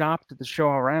actually shopped the show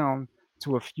around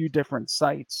to a few different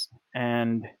sites.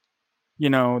 And,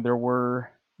 the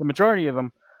majority of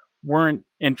them weren't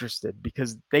interested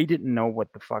because they didn't know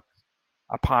what the fuck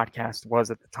a podcast was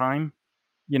at the time.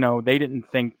 They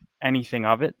didn't think anything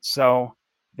of it. So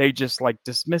they just like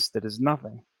dismissed it as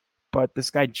nothing. But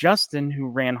this guy Justin, who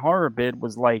ran Horror-Bid,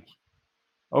 was like,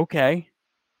 "Okay,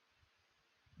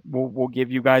 we'll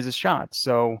give you guys a shot."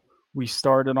 So we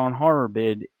started on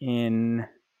Horror-Bid in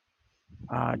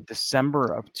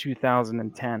December of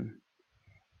 2010,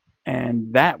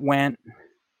 and that went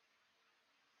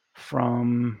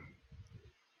from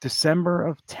December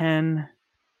of 10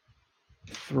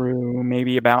 through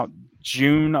maybe about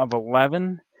June of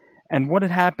 11. And what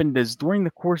had happened is during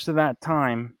the course of that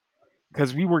time,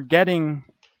 because we were getting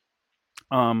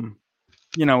a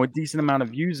decent amount of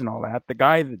views and all that, the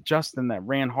guy that Justin that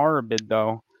ran Horror-Bid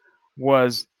though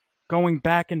was going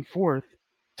back and forth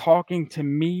talking to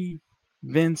me,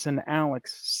 Vince, and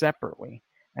Alex separately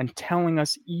and telling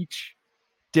us each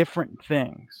different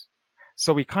things.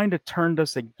 So he kind of turned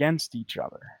us against each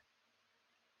other.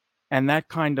 And that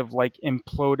kind of like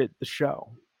imploded the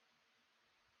show.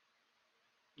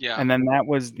 Yeah. And then that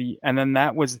was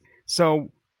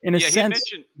so in a sense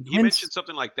he mentioned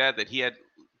something like that he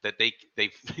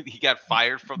got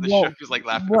fired from the show. He was like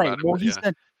laughing right. about it. Well, he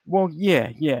said,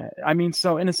 yeah. I mean,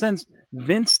 so in a sense,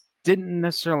 Vince didn't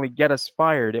necessarily get us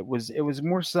fired. It was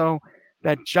more so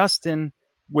that Justin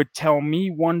would tell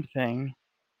me one thing,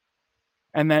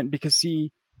 and then because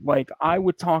I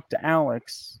would talk to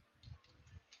Alex,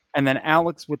 and then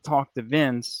Alex would talk to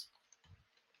Vince,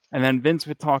 and then Vince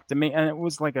would talk to me, and it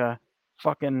was like a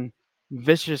fucking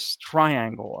vicious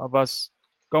triangle of us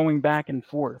going back and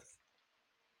forth.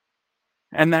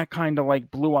 And that kind of like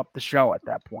blew up the show at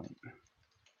that point.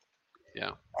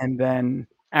 Yeah. And then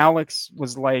Alex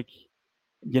was like,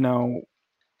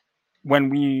 when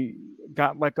we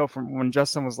got let go when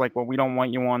Justin was like, well, we don't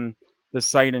want you on the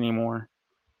site anymore,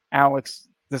 Alex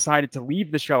decided to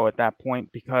leave the show at that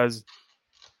point because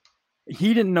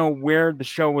he didn't know where the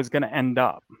show was going to end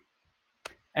up.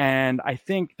 And I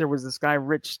think there was this guy,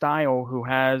 Rich Style, who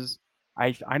has,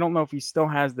 I don't know if he still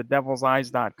has the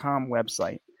devilseyes.com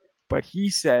website, but he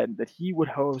said that he would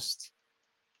host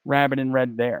Rabbit in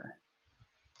Red there.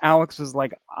 Alex was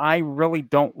like, I really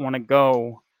don't want to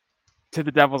go to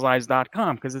the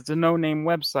devilseyes.com because it's a no-name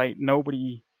website.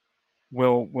 Nobody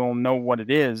will know what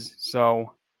it is.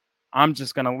 So I'm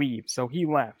just going to leave. So he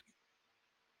left.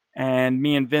 And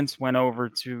me and Vince went over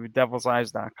to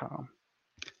devilseyes.com.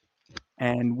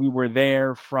 And we were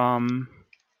there from,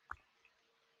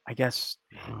 I guess,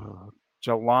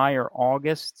 July or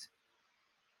August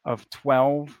of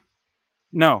 12.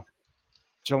 No,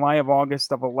 July of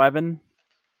August of 11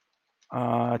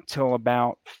 till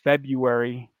about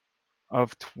February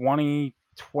of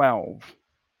 2012.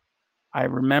 I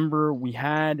remember we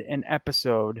had an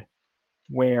episode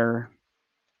where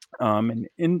an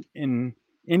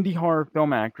indie horror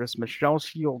film actress, Michelle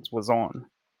Shields, was on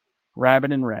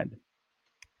Rabbit in Red.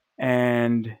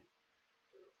 And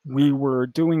we were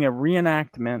doing a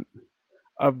reenactment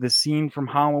of the scene from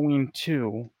Halloween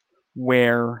 2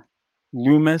 where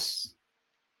Loomis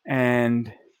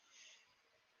and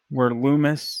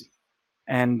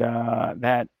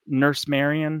that Nurse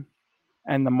Marion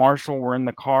and the marshal were in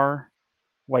the car,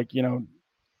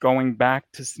 going back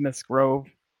to Smith's Grove.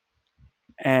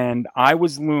 And I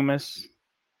was Loomis,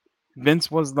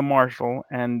 Vince was the marshal,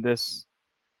 and this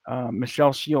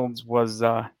Michelle Shields was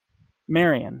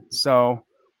Marion. So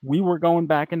we were going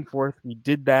back and forth. We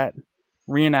did that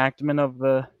reenactment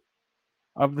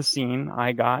of the scene.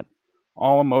 I got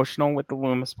all emotional with the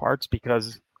Loomis parts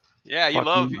because you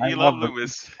love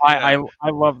Loomis. I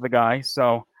love the guy,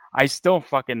 so I still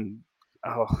fucking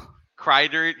cry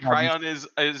on his.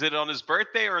 Is it on his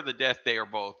birthday or the death day or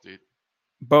both, dude?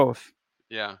 Both.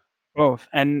 Yeah. Both.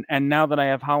 And now that I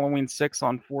have Halloween 6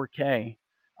 on 4K,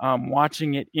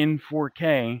 watching it in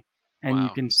 4K, and you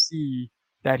can see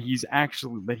that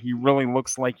that he really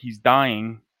looks like he's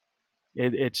dying.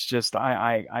 It's just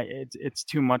it's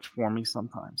too much for me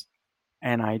sometimes,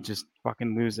 and I just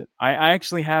fucking lose it. I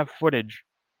actually have footage,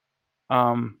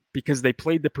 because they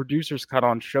played the producer's cut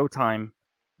on Showtime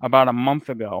about a month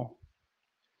ago,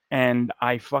 and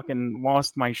I fucking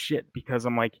lost my shit because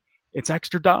I'm like, it's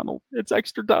extra Donald, and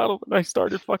I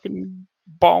started fucking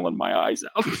bawling my eyes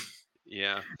out.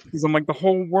 Yeah, because I'm like, the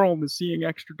whole world is seeing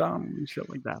extra Donald and shit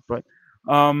like that. But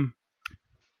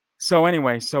so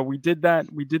anyway, so we did that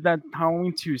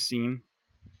Halloween 2 scene,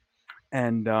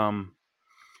 and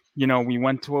we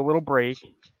went to a little break.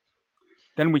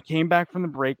 Then we came back from the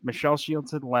break. Michelle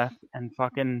Shields had left, and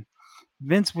fucking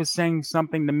Vince was saying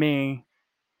something to me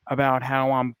about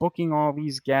how I'm booking all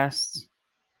these guests,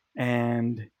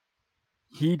 and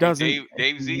he doesn't. Hey,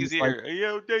 Dave Z's here. Hey,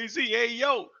 yo, Dave Z. Hey,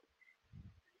 yo.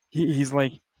 He's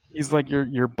like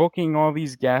you're booking all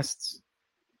these guests,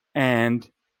 and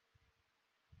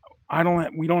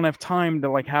we don't have time to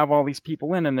like have all these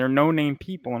people in, and they're no name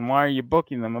people, and why are you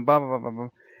booking them, and blah blah blah blah blah.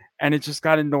 And it just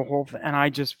got into a whole thing, and I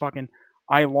just fucking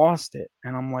I lost it,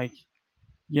 and I'm like,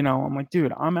 I'm like,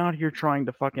 dude, I'm out here trying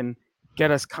to fucking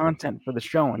get us content for the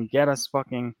show and get us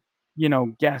fucking,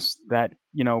 guests that,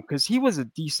 because he was a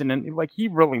decent and like he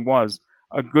really was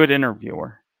a good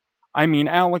interviewer. I mean,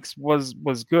 Alex was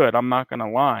good. I'm not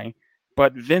gonna lie,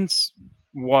 but Vince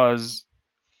was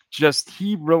just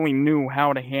he really knew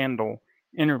how to handle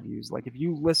interviews. Like if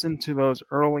you listen to those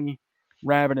early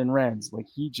Rabbit and Reds, like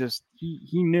he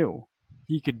knew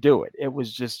he could do it. It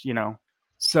was just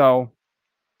so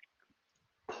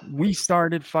we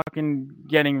started fucking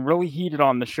getting really heated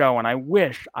on the show, and I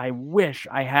wish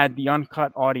I had the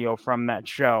uncut audio from that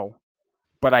show,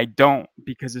 but I don't,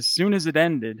 because as soon as it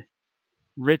ended,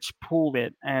 Rich pulled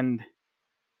it and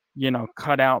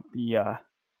cut out the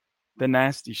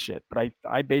nasty shit. But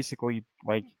I basically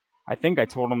like I think I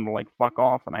told him to like fuck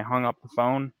off, and I hung up the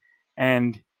phone,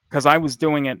 and because I was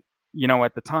doing it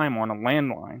at the time on a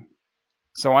landline,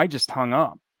 so I just hung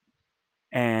up,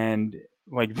 and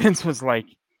like Vince was like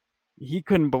he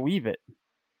couldn't believe it.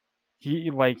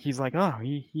 He's like, oh,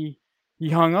 he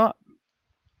hung up.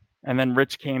 And then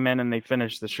Rich came in and they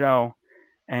finished the show.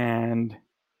 And,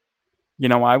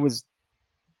 I was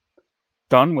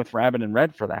done with Rabbit and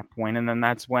Red for that point. And then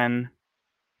that's when,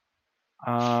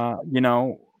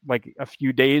 like a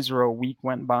few days or a week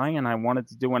went by and I wanted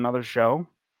to do another show.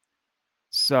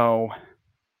 So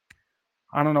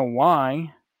I don't know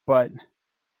why, but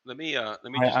let me just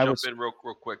jump in real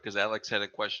quick because Alex had a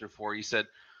question for you. He said,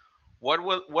 what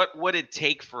would it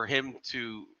take for him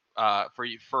to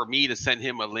for me to send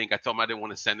him a link? I told him I didn't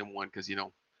want to send him one because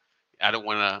I don't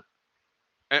want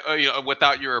to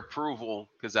without your approval,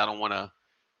 because I don't want to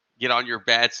get on your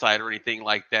bad side or anything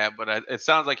like that. But it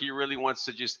sounds like he really wants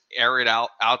to just air it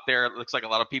out there. It looks like a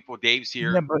lot of people. Dave's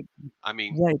here. Yeah, but I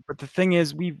mean, right. But the thing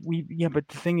is, but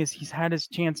the thing is, he's had his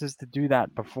chances to do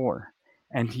that before,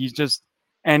 and he's just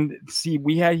and see,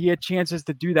 he had chances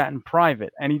to do that in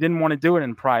private, and he didn't want to do it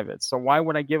in private. So why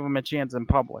would I give him a chance in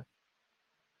public?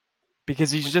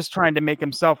 Because he's just trying to make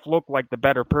himself look like the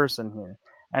better person here,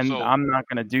 and I'm not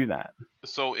going to do that.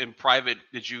 So in private,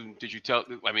 did you tell?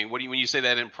 I mean, when you say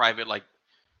that in private, like,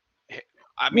 I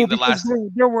Well, mean, the last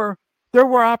there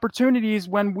were opportunities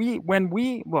when he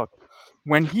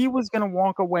was going to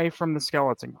walk away from the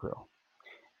Skeleton Crew,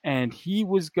 and he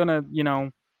was going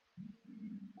to,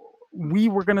 we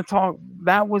were going to talk.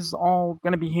 That was all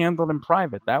going to be handled in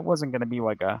private. That wasn't going to be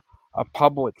like a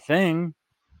public thing.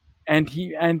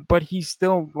 But he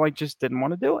still like just didn't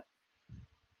want to do it.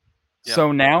 Yeah.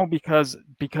 So now because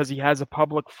he has a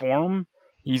public forum,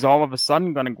 he's all of a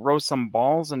sudden going to grow some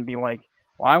balls and be like,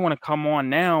 well, I want to come on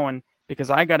now, and because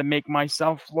I got to make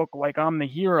myself look like I'm the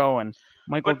hero and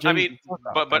Michael J. I mean,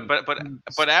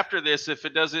 but after this, if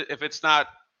it's not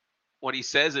what he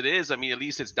says it is, I mean, at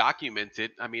least it's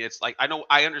documented. I mean, it's like,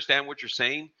 I understand what you're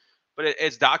saying, but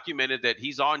it's documented that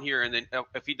he's on here, and then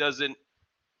if he doesn't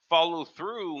follow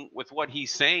through with what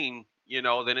he's saying,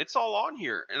 then it's all on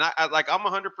here. And I'm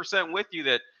 100% with you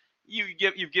that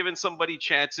you've given somebody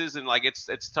chances, and like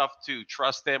it's tough to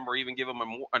trust them or even give them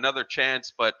another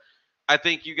chance. But I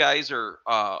think you guys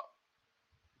are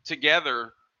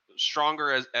together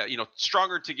stronger as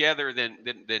stronger together than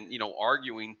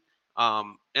arguing.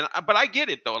 But I get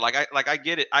it though. I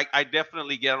get it. I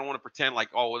definitely get it. I don't want to pretend like,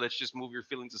 oh, well, let's just move your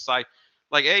feelings aside.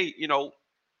 Like, hey,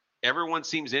 everyone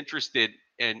seems interested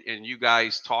in you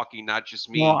guys talking, not just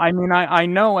me. Well, I mean, I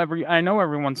know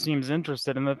everyone seems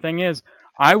interested, and the thing is,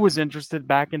 I was interested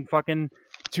back in fucking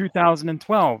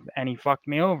 2012, and he fucked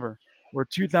me over. Or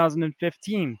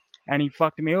 2015, and he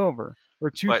fucked me over.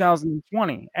 Or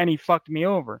 2020, and he fucked me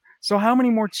over. So how many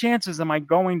more chances am I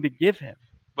going to give him?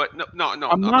 But no,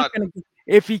 I'm not going to.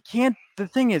 If he can't, the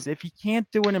thing is, if he can't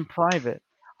do it in private,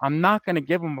 I'm not going to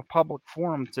give him a public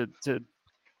forum to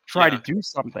try to do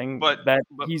something that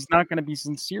he's not going to be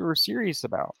sincere or serious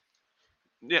about.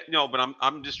 Yeah, no, but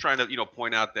I'm just trying to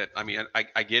point out that, I mean,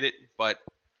 I get it, but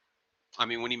I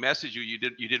mean, when he messaged you, you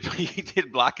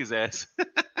did block his ass.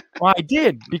 Well, I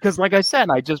did, because like I said,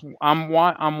 I'm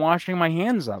washing my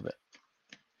hands of it,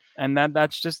 and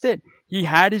that's just it. He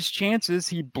had his chances,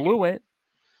 he blew it,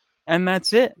 and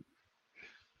that's it.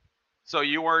 So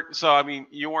you weren't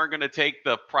going to take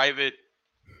the private,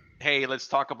 hey, let's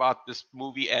talk about this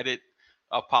movie edit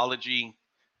apology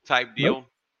type deal? Nope.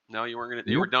 No, you weren't going to.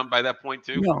 Nope. You were done by that point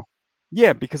too. No,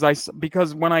 yeah, because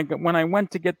when I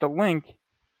went to get the link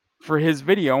for his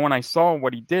video and I saw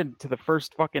what he did to the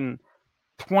first fucking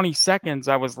 20 seconds,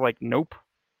 I was like, nope.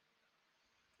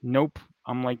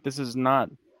 I'm like, this is not.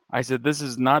 I said, this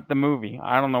is not the movie.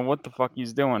 I don't know what the fuck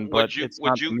he's doing, but Would you it's would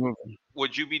not the you movie.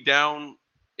 would you be down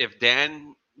if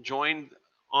Dan joined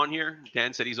on here?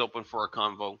 Dan said he's open for a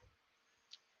convo.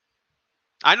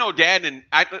 I know Dan, and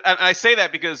I say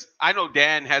that because I know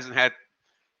Dan hasn't had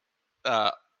uh,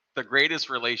 the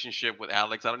greatest relationship with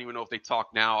Alex. I don't even know if they talk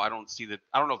now. I don't see that.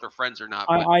 I don't know if they're friends or not.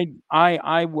 But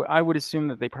I would assume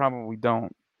that they probably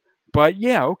don't. But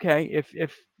yeah, okay. If yeah,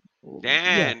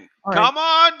 Dan, all right. come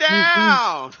on Bring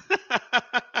down.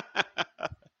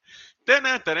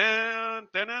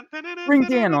 bring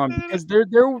Dan on because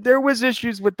there was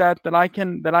issues with that I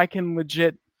can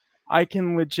legit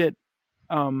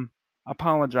um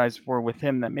apologize for with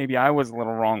him that maybe I was a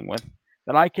little wrong with,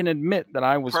 that I can admit that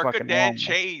I was fucking Perkadan wrong with,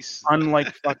 Chase.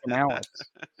 unlike fucking Alex.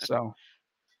 So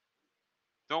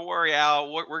Don't worry,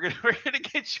 Al. We're gonna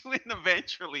get you in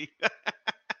eventually.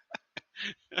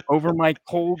 over my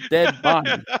cold dead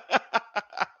body.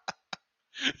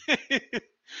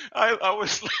 I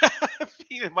was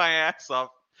laughing my ass off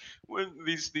when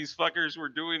these fuckers were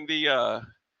doing the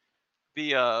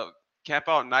Camp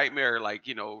Out Nightmare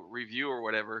review or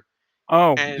whatever.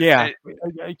 Oh And, yeah,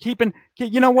 and keeping.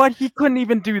 You know what? He couldn't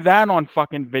even do that on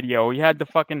fucking video. He had to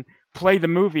fucking play the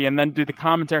movie and then do the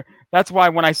commentary. That's why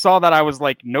when I saw that, I was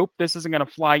like, nope, this isn't gonna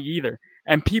fly either.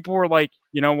 And people were like,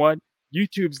 you know what?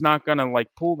 YouTube's not gonna like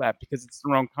pull that because it's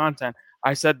their own content.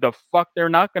 I said, the fuck, they're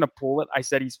not gonna pull it. I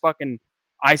said, he's fucking.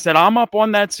 I said, I'm up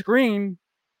on that screen.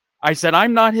 I said,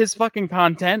 I'm not his fucking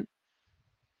content.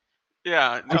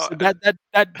 yeah, I no, said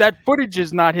that footage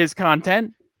is not his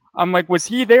content. I'm like, was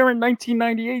he there in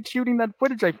 1998 shooting that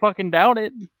footage? I fucking doubt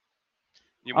it.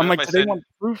 you I'm mind if like, I do they send? want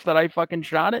proof that I fucking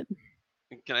shot it?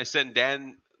 Can I send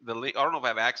Dan the link? I don't know if I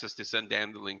have access to send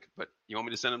Dan the link, but you want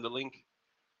me to send him the link?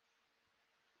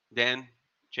 Dan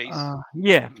Chase.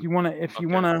 Yeah. Okay,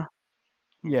 I'm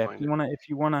Yeah. find it. If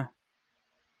you wanna.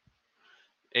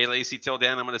 Hey Lacey, tell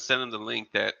Dan I'm gonna send him the link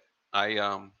that I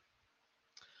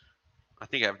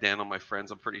think I have Dan on my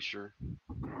friends. I'm pretty sure.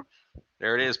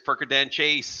 There it is, Perkadan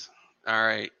Chase. All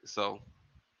right, so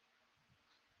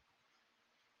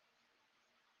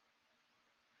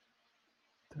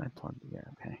Did I plug? Yeah.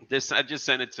 Okay. this I just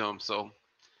sent it to him. So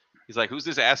he's like, "Who's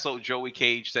this asshole Joey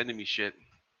Cage sending me shit?"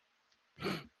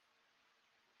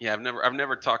 Yeah, I've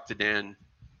never talked to Dan.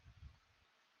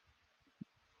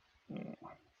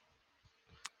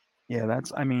 Yeah.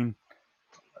 That's. I mean.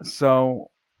 So.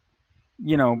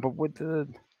 But with the.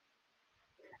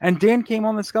 And Dan came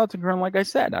on the Skeleton Crew, like I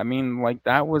said. I mean, like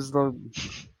that was the.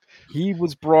 He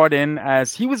was brought in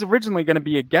as he was originally going to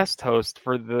be a guest host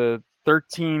for the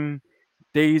 13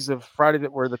 days of Friday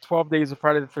that were the 12 days of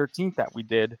Friday the 13th that we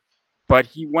did, but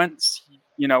he went.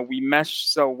 We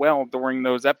meshed so well during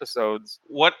those episodes.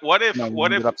 What if We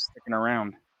what ended if up sticking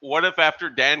around. what if after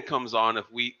Dan comes on, if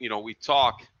we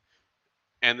talk,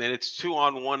 and then it's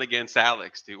 2-on-1 against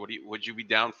Alex, dude? Would you be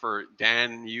down for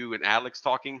Dan, you, and Alex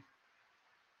talking?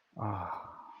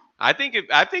 I think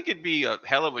it'd be a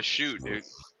hell of a shoot, dude.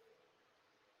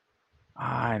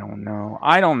 I don't know.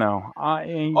 I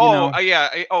Oh,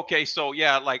 yeah. Okay, so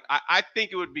yeah, like I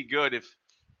think it would be good if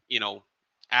you know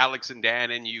Alex and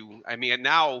Dan and you. I mean,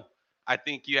 now I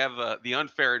think you have the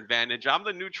unfair advantage. I'm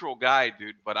the neutral guy,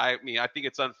 dude, but I mean, I think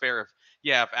it's unfair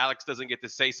if Alex doesn't get to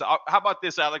say so. How about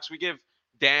this, Alex? We give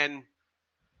Dan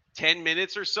 10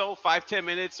 minutes or so, 5-10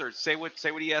 minutes, or say what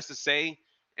he has to say,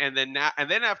 and then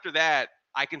after that,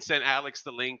 I can send Alex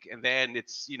the link, and then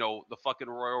it's the fucking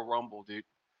Royal Rumble, dude.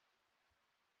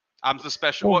 I'm the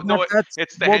special. Well, Well, no, that's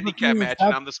it's the well. The handicap thing is match,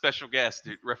 and I'm the special guest,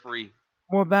 dude, referee.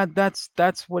 well that's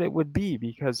what it would be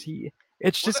because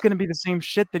it's Well, just going to be the same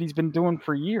shit that he's been doing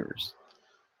for years.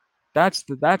 That's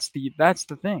the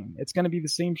thing. It's going to be the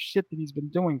same shit that he's been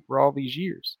doing for all these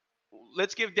years.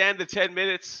 let's give Dan the 10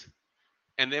 minutes,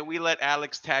 and then we let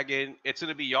Alex tag in. It's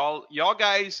gonna be y'all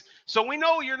guys. So we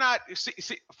know you're not.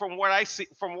 See, from what I see,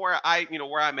 from where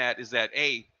where I'm at is that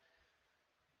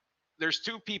there's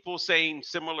two people saying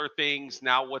similar things.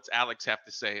 Now, what's Alex have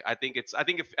to say? I think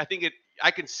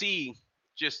I can see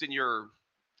just in your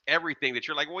everything that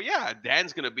you're like, well, yeah,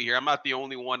 Dan's gonna be here. I'm not the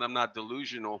only one. I'm not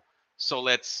delusional. So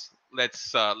let's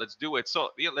do it. So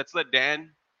yeah, let's let Dan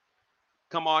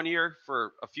come on here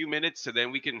for a few minutes, and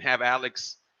then we can have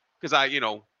Alex because I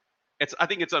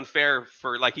think it's unfair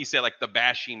for like he said, like the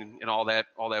bashing and all that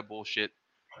bullshit.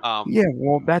 Yeah,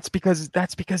 well, that's because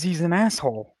he's an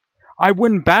asshole. I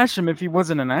wouldn't bash him if he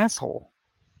wasn't an asshole.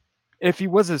 If he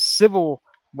was a civil,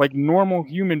 like normal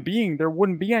human being, there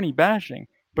wouldn't be any bashing.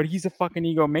 But he's a fucking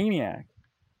egomaniac.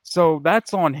 So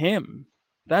that's on him.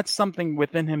 That's something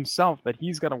within himself that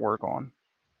he's got to work on.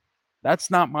 That's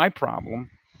not my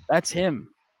problem. That's him.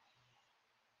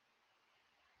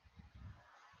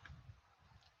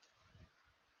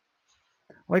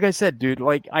 Like I said, dude,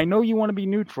 like I know you want to be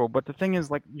neutral, but the thing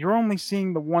is, like, you're only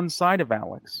seeing the one side of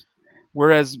Alex,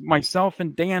 whereas myself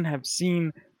and Dan have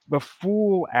seen the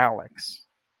full Alex.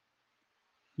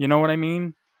 You know what I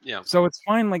mean? Yeah. So it's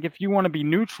fine. Like if you want to be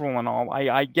neutral and all,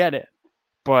 I get it,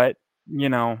 but you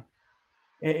know,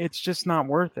 it's just not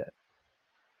worth it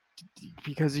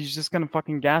because he's just gonna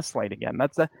fucking gaslight again.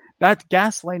 That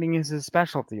gaslighting is his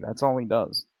specialty. That's all he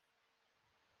does.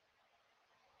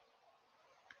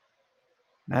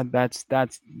 That's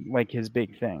like his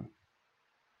big thing.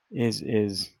 Is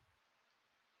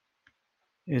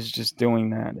just doing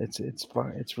that. It's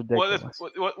Well, ridiculous.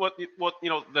 what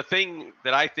the thing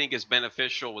that I think is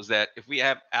beneficial was that if we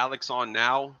have Alex on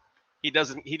now, he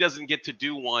doesn't get to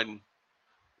do one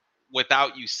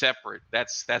without you separate.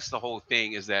 That's the whole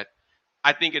thing. Is that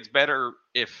I think it's better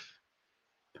if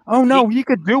Oh he. no, he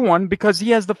could do one because he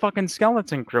has the fucking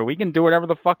skeleton crew. He can do whatever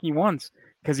the fuck he wants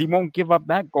because he won't give up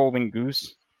that golden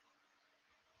goose.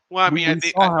 Well, I We, mean, I we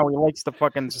think saw how he likes to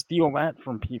fucking steal that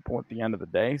from people at the end of the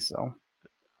day. So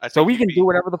he he'd can do be.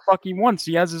 whatever the fuck he wants.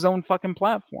 He has his own fucking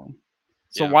platform.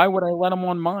 So Yeah. why would I let him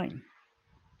on mine?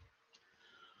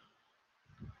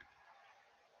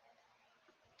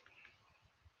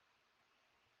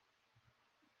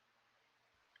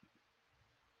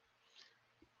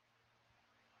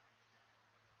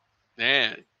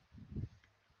 Man.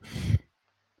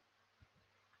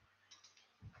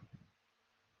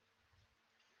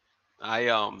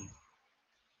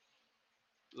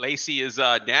 Lacey, is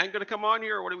Dan gonna come on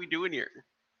here, or what are we doing here?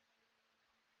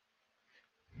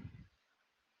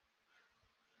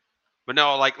 But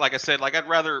no, like I said, like I'd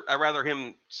rather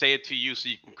him say it to you so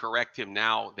you can correct him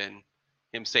now than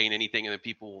him saying anything and then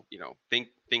people, think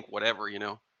whatever,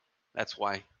 That's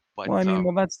why. But Well, I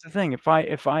mean, that's the thing.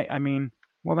 I mean,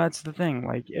 well, that's the thing.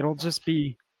 Like, it'll just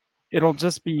be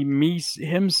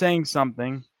him saying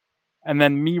something, and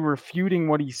then me refuting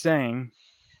what he's saying,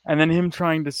 and then him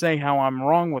trying to say how I'm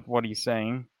wrong with what he's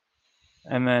saying,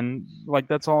 and then like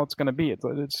that's all it's gonna be.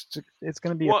 It's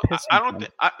gonna be a well, pissing fest. I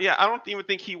don't even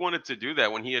think he wanted to do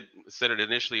that when he had said it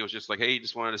initially. It was just like, hey, he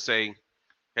just wanted to say,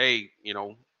 hey,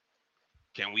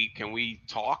 can we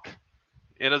talk?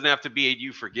 It doesn't have to be a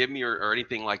you forgive me or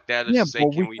anything like that. It's Yeah, just say,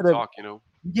 but can we talk?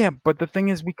 Yeah, but the thing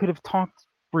is, we could have talked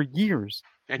for years.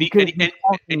 And We he could and have he, been and,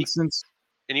 and talking he, since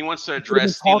and he wants to we could have address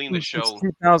been stealing the talking since show.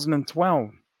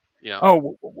 2012. Yeah.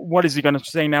 Oh, what is he going to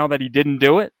say now that he didn't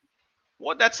do it?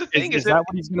 Well, that's the thing. Is that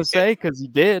what he's going to say? Because he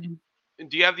did.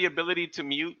 Do you have the ability to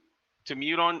mute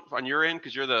on your end?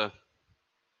 Because you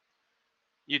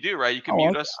do, right? You can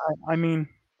mute us. I mean,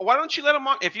 Why don't you let him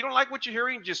on? If you don't like what you're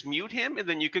hearing, just mute him, and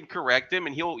then you can correct him,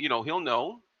 and he'll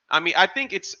know. I mean, I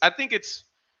think it's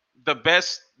the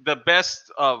best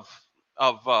of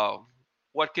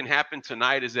what can happen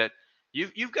tonight is that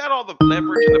you've got all the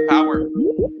leverage and the power.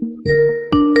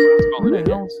 Who the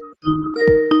hell's...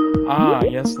 Ah,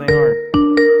 yes, they are.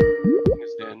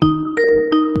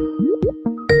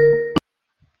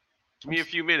 Give me a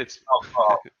few minutes.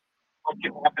 What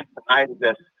can happen tonight is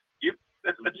that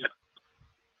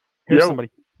Here's somebody.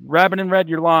 Rabbit in Red,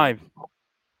 you're live.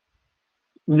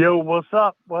 Yo, what's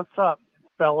up? What's up,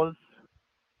 fellas?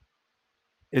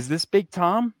 Is this Big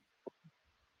Tom?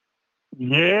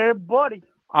 Yeah, buddy.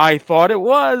 I thought it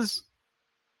was.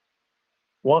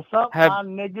 What's up, my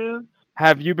niggas?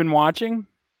 Have you been watching?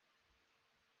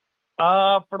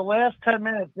 For the last 10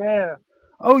 minutes, yeah.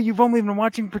 Oh, you've only been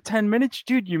watching for 10 minutes?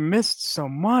 Dude, you missed so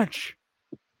much.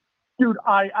 Dude,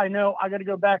 I know. I got to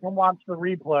go back and watch the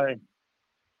replay.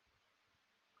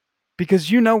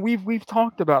 Because we've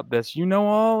talked about this. You know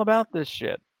all about this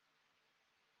shit.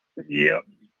 Yep.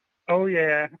 Oh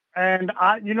yeah. And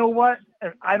you know what?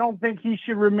 I don't think he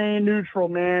should remain neutral,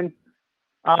 man.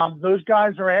 Those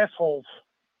guys are assholes.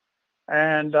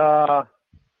 And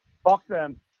fuck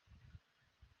them.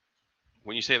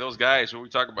 When you say those guys, what are we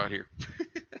talking about here?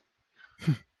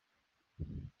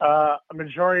 A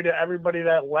majority to everybody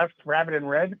that left Rabbit in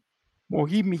Red. Well,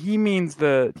 he means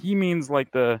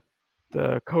like the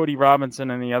Cody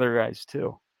Robinson and the other guys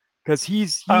too, because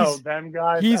he's them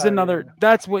guys. He's another. Yeah.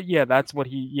 That's what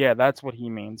he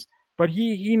means. But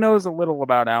he knows a little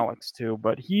about Alex too.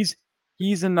 But he's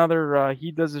another.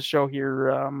 He does a show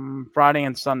here Friday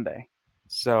and Sunday.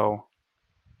 So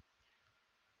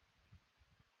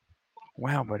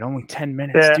wow, but only 10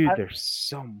 minutes, dude. There's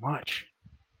so much.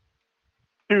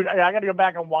 Dude, I got to go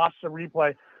back and watch the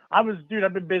replay. I've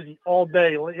been busy all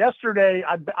day. Yesterday,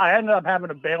 I ended up having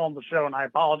to bail on the show, and I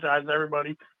apologize to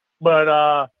everybody. But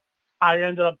I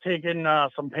ended up taking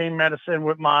some pain medicine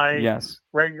with my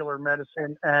regular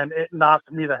medicine, and it knocked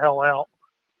me the hell out.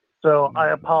 So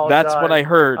I apologize. That's what I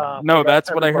heard. No, that's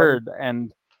what I heard.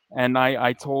 And and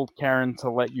I told Karen to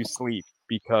let you sleep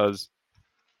because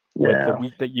with the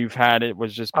week that you've had, it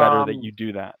was just better that you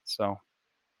do that. So.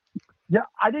 Yeah,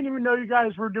 I didn't even know you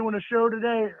guys were doing a show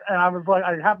today, and I was like,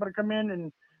 I happened to come in,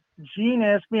 and Gene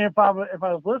asked me if I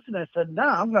was listening. I said, no,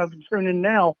 I'm going to tune in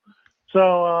now.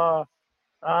 So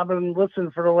I've been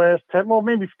listening for the last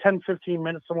maybe 10, 15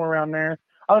 minutes, somewhere around there.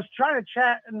 I was trying to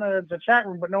chat in the chat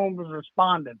room, but no one was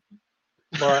responding.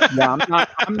 But yeah,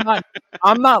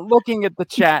 I'm not looking at the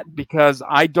chat because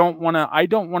I don't want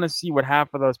to see what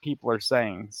half of those people are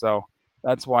saying. So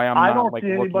that's why I don't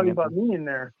see anybody but me in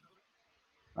there.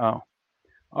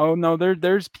 Oh no,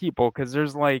 there's people because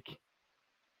there's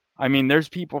there's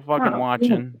people fucking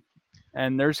watching,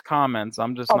 and there's comments.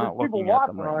 I'm just not looking at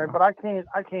them right now. But I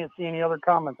can't see any other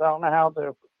comments. I don't know how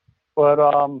to.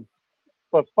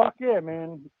 But fuck yeah,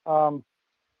 man.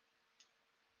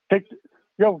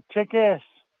 Kick ass.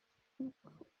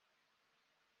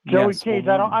 Joey Cage.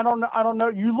 I don't know.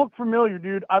 You look familiar,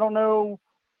 dude. I don't know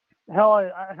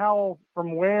how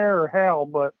from where or how,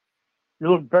 but you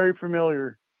look very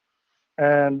familiar.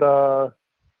 And I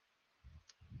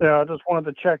just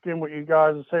wanted to check in with you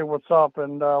guys and say what's up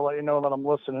and let you know that I'm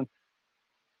listening.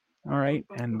 All right,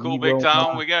 and cool, Big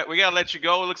Tom. We got to let you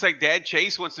go. It looks like Dad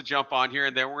Chase wants to jump on here,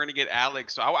 and then we're gonna get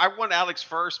Alex. So I want Alex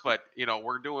first, but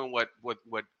we're doing what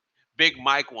Big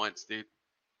Mike wants, dude.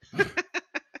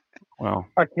 Well,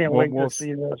 I can't wait to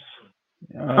see this.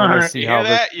 Let's see how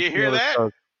this. You hear that?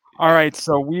 Goes. All right,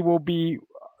 so you will be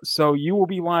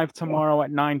live tomorrow at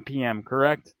 9 p.m.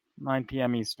 Correct? 9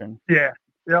 p.m. Eastern. Yeah.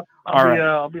 Yep.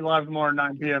 I'll be live tomorrow at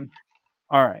 9 p.m.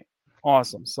 All right.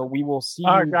 Awesome. So we will see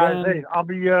you guys. Then. Hey, I'll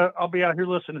be out here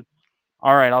listening.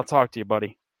 All right. I'll talk to you,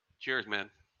 buddy. Cheers,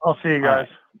 man. I'll see you guys.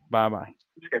 Right. Bye-bye.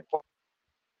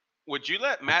 Would you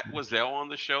let Matt Wazell on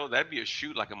the show? That'd be a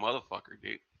shoot like a motherfucker,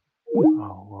 dude.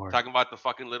 Oh Lord. Talking about the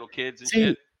fucking little kids and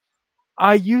shit.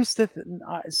 I used to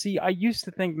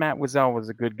think Matt Wazell was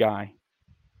a good guy,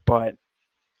 but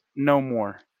no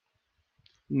more.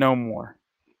 No more.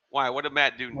 Why? What did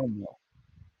Matt do? No more.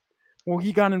 Well,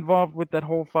 he got involved with that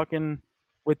whole fucking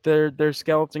with their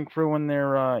skeleton crew and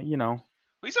their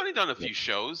He's only done a few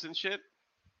shows and shit.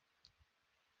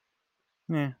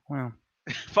 Yeah, well.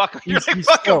 Fuck him.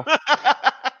 Fuck him.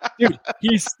 Dude,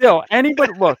 he's still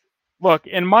anybody look,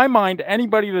 in my mind,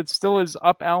 anybody that still is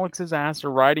up Alex's ass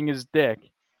or riding his dick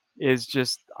is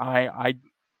just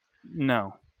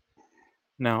no.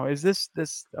 Is this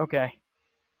okay?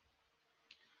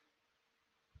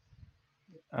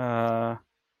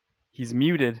 He's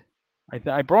muted.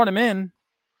 I brought him in.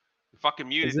 Fucking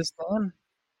muted. Is this on?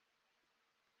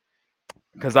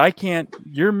 Because I can't.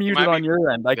 You're muted on your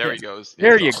end. There he goes.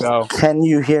 There you go. Can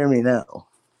you hear me now?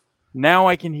 Now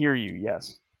I can hear you.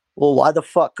 Yes. Well, why the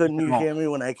fuck couldn't you hear me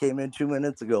when I came in 2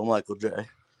 minutes ago, Michael J?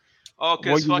 Oh,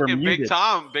 because fucking Big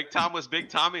Tom. Big Tom was Big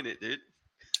Tomming it, dude.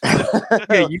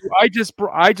 Yeah, I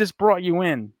just brought you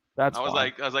in. That's I was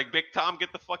like, Big Tom,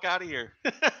 get the fuck out of here.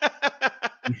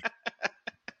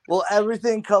 Well,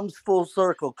 everything comes full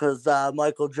circle because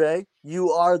Michael J,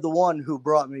 you are the one who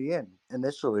brought me in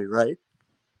initially, right?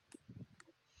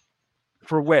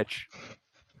 For which?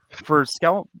 For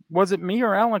Skeleton? Was it me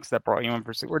or Alex that brought you in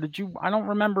for? Or did you? I don't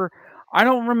remember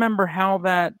how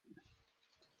that.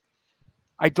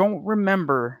 I don't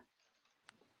remember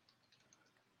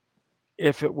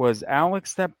if it was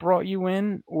Alex that brought you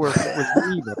in or if it was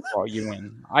me that brought you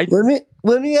in.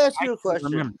 Let me ask you a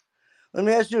question. Remember. Let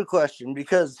me ask you a question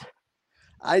because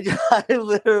I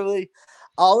literally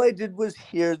all I did was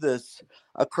hear this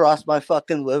across my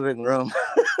fucking living room.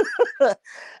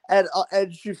 and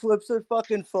she flips her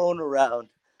fucking phone around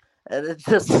and it's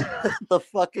just the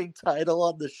fucking title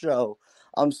on the show.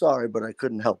 I'm sorry, but I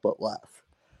couldn't help but laugh.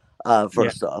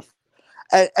 First off.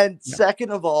 And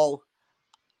second of all,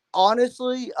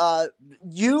 honestly,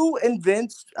 you and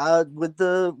Vince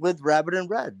with Rabbit and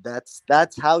Red. That's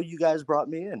how you guys brought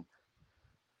me in.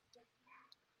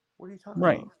 What are you talking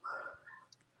about?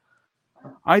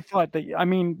 I thought that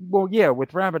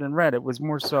with Rabbit and Red, it was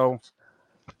more so.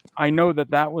 I know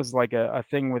that was like a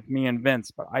thing with me and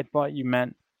Vince, but I thought you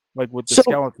meant like with the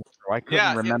skeleton show. I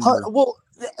couldn't remember.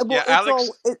 Alex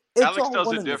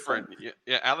tells it different.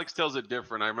 Yeah, Alex tells it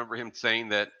different. I remember him saying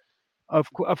that.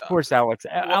 Of course, Alex.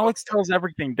 Alex tells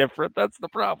everything different. That's the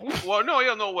problem. Well, no.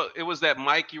 It was that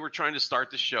Mike, you were trying to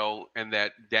start the show, and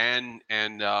that Dan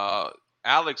and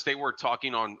Alex, they were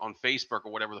talking on Facebook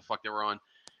or whatever the fuck they were on.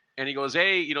 And he goes,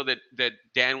 hey, that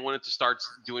Dan wanted to start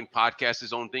doing podcasts,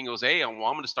 his own thing. He goes, hey, I'm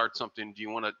going to start something. Do you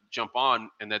want to jump on?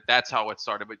 And that's how it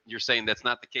started. But you're saying that's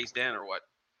not the case, Dan, or what?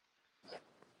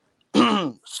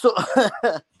 So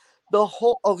the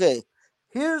whole, okay.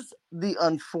 here's the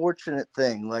unfortunate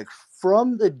thing. Like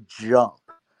from the jump,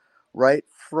 right?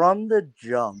 From the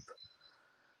jump,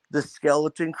 the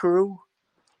Skeleton Crew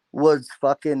was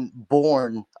fucking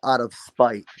born out of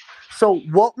spite. So,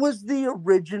 what was the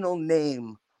original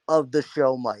name of the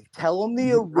show, Mike? Tell them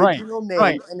the Right, original name,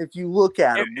 right. and if you look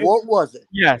at It, them, it, what was it?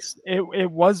 yes,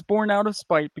 it was born out of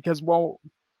spite because, well,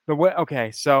 the way.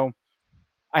 Okay, so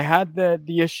I had the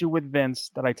issue with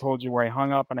Vince that I told you where I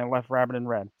hung up and I left Rabbit in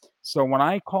Red. So when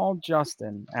I called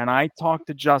Justin and I talked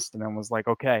to Justin and was like,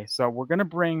 okay, so we're gonna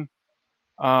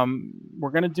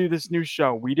do this new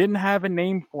show. We didn't have a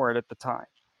name for it at the time.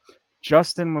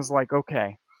 Justin was like,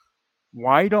 okay,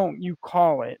 why don't you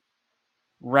call it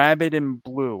Rabbit in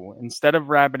Blue instead of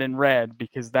Rabbit in Red?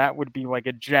 Because that would be like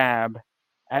a jab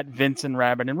at Vince and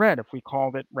Rabbit in Red if we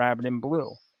called it Rabbit in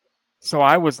Blue. So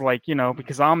I was like,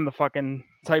 because I'm the fucking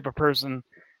type of person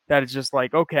that is just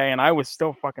like, okay, and I was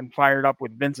still fucking fired up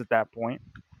with Vince at that point.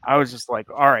 I was just like,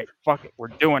 all right, fuck it, we're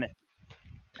doing it.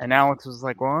 And Alex was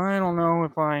like, well, I don't know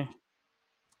if I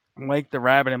like the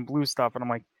Rabbit and Blue stuff. And I'm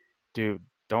like, dude,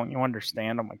 don't you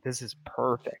understand? I'm like, this is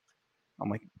perfect. I'm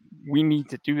like, we need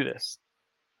to do this.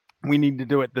 We need to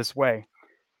do it this way.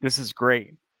 This is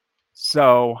great.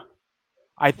 So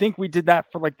I think we did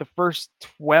that for like the first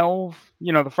 12,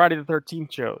 the Friday the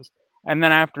 13th shows. And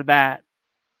then after that,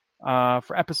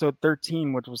 for episode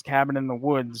 13, which was Cabin in the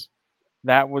Woods,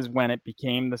 that was when it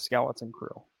became the Skeleton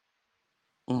Crew.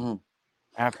 Mm-hmm.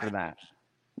 After that.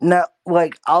 Now,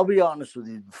 like, I'll be honest with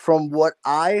you, from what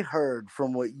I heard,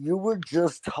 from what you were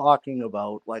just talking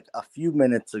about, like a few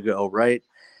minutes ago, right?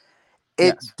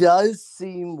 It Yes. does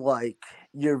seem like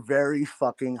you're very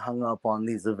fucking hung up on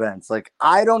these events. Like,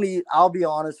 I'll be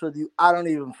honest with you, I don't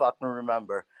even fucking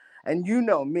remember. And you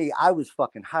know me, I was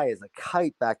fucking high as a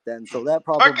kite back then, so that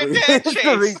probably is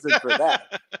the reason for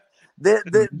that.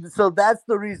 So that's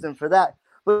the reason for that.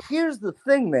 But here's the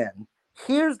thing, man.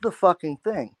 Here's the fucking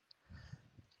thing.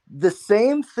 The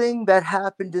same thing that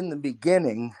happened in the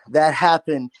beginning, that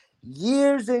happened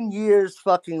years and years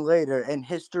fucking later, and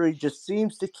history just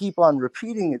seems to keep on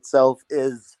repeating itself,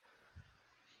 is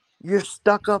you're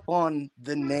stuck up on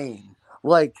the name.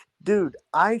 Like, dude,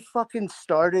 I fucking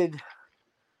started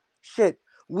shit.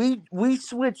 We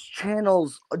switched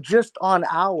channels just on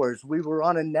ours. We were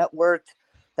on a network.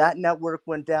 That network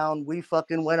went down. We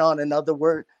fucking went on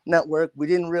another network. We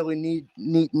didn't really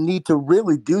need to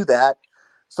really do that.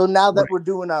 So now that we're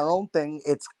doing our own thing,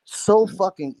 it's so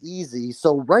fucking easy.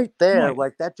 So right there,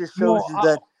 like that just shows you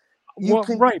that you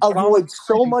can avoid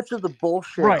so much of the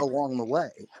bullshit along the way.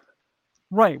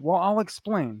 Right. Well, I'll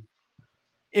explain.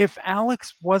 If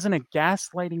Alex wasn't a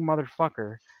gaslighting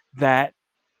motherfucker that,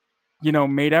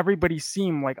 made everybody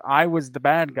seem like I was the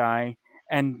bad guy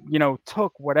and,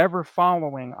 took whatever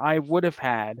following I would have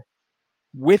had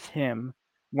with him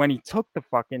when he took the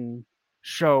fucking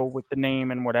show with the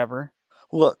name and whatever.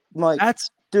 Look, Mike,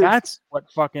 that's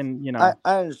what fucking, I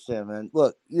understand, man.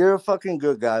 Look, you're a fucking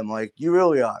good guy, Mike. You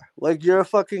really are. Like, you're a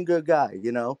fucking good guy,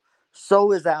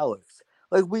 So is Alex.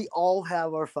 Like, we all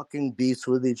have our fucking beefs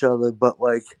with each other, but,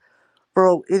 like,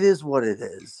 bro, it is what it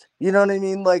is. You know what I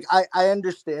mean? Like, I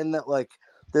understand that, like,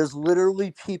 there's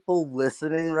literally people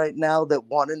listening right now that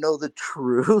want to know the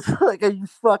truth. Like, are you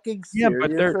fucking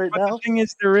serious right now? The thing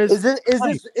is, there is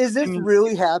this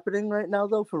really happening right now,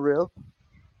 though, for real?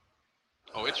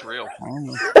 Oh, it's real.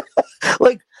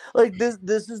 like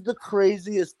this is the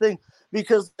craziest thing,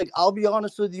 because, like, I'll be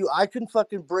honest with you, I can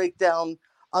fucking break down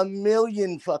a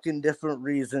million fucking different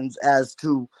reasons as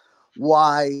to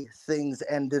why things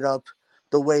ended up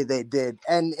the way they did.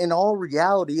 And in all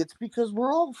reality, it's because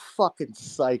we're all fucking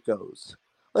psychos.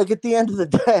 Like, at the end of the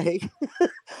day,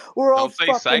 we're all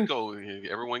fucking... psycho.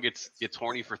 Everyone gets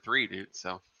horny for 3, dude.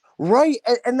 So. Right.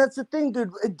 And that's the thing,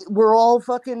 dude. We're all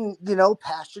fucking,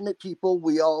 passionate people.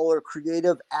 We all are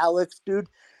creative. Alex, dude,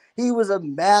 he was a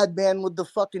madman with the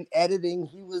fucking editing.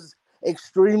 He was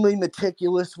extremely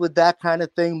meticulous with that kind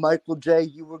of thing. Michael J.,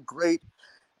 you were great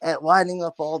at lining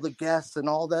up all the guests and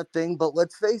all that thing. But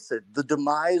let's face it, the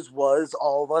demise was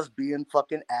all of us being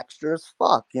fucking extra as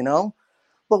fuck,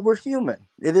 But we're human.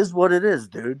 It is what it is,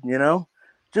 dude,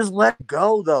 Just let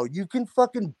go, though. You can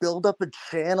fucking build up a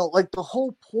channel. Like, the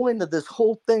whole point of this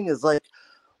whole thing is, like,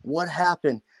 what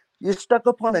happened? You're stuck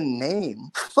up on a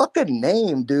name. Fucking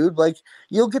name, dude. Like,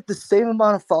 you'll get the same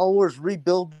amount of followers,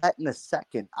 rebuild that in a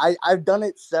second. I've done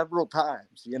it several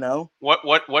times,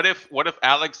 What if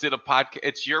Alex did a podcast?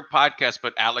 It's your podcast,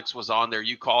 but Alex was on there.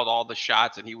 You called all the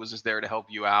shots, and he was just there to help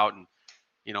you out. And,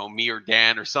 me or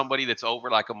Dan or somebody that's over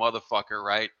like a motherfucker,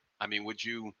 right? I mean, would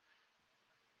you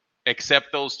accept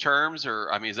those terms,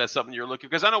 or is that something you're looking?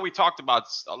 Because I know we talked about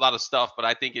a lot of stuff, but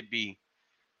I think it'd be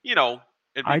you know,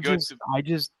 it'd be good to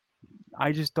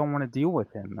I just don't want to deal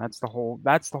with him. That's the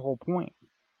whole point.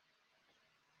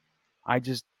 I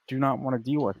just do not want to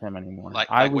deal with him anymore. like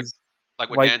what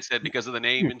like Dan said because of the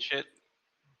name and shit.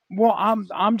 well,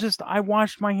 I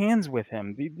washed my hands with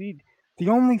him. The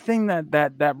only thing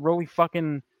that really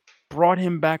fucking brought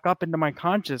him back up into my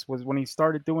conscious was when he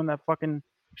started doing that fucking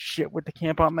shit with the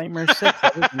Camp Out Nightmare 6.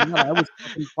 I was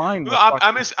fucking fine with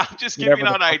I'm just giving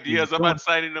whatever the out fuck he was ideas. I'm doing. not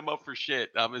signing them up for shit.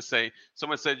 I'm just saying.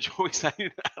 Someone said Joey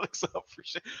signing Alex up for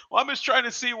shit. Well, I'm just trying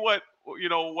to see what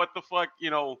the fuck,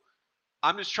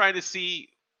 I'm just trying to see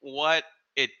what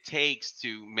it takes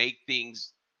to make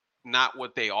things not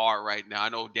what they are right now. I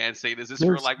know Dan saying, "Is this for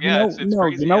There's like?" Yeah, it's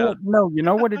crazy. you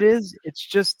know what it is? It's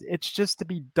just to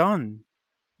be done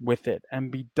with it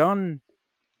and be done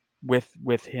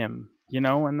with him,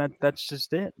 and that's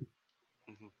just it.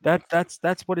 Mhm.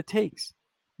 That's what it takes.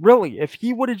 Really, if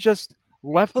he would have just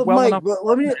left But well Mike, enough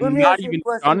let me and ask not you a even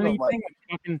question done though, Mike.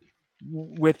 anything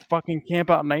with fucking Camp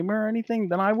Out Nightmare or anything,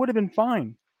 then I would have been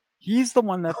fine. He's the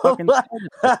one that fucking started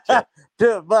this shit.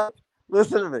 Dude, but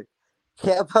listen to me.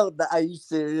 Camp Out, are you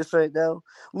serious right now?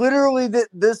 Literally,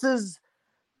 this is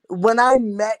when I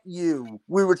met you.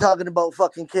 We were talking about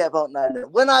fucking Camp Out Nightmare.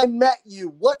 When I met you,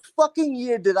 what fucking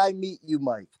year did I meet you,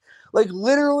 Mike? Like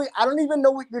literally, I don't even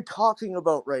know what you're talking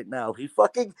about right now. Are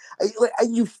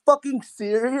you fucking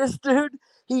serious, dude?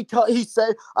 He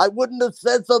said I wouldn't have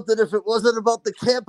said something if it wasn't about the Camp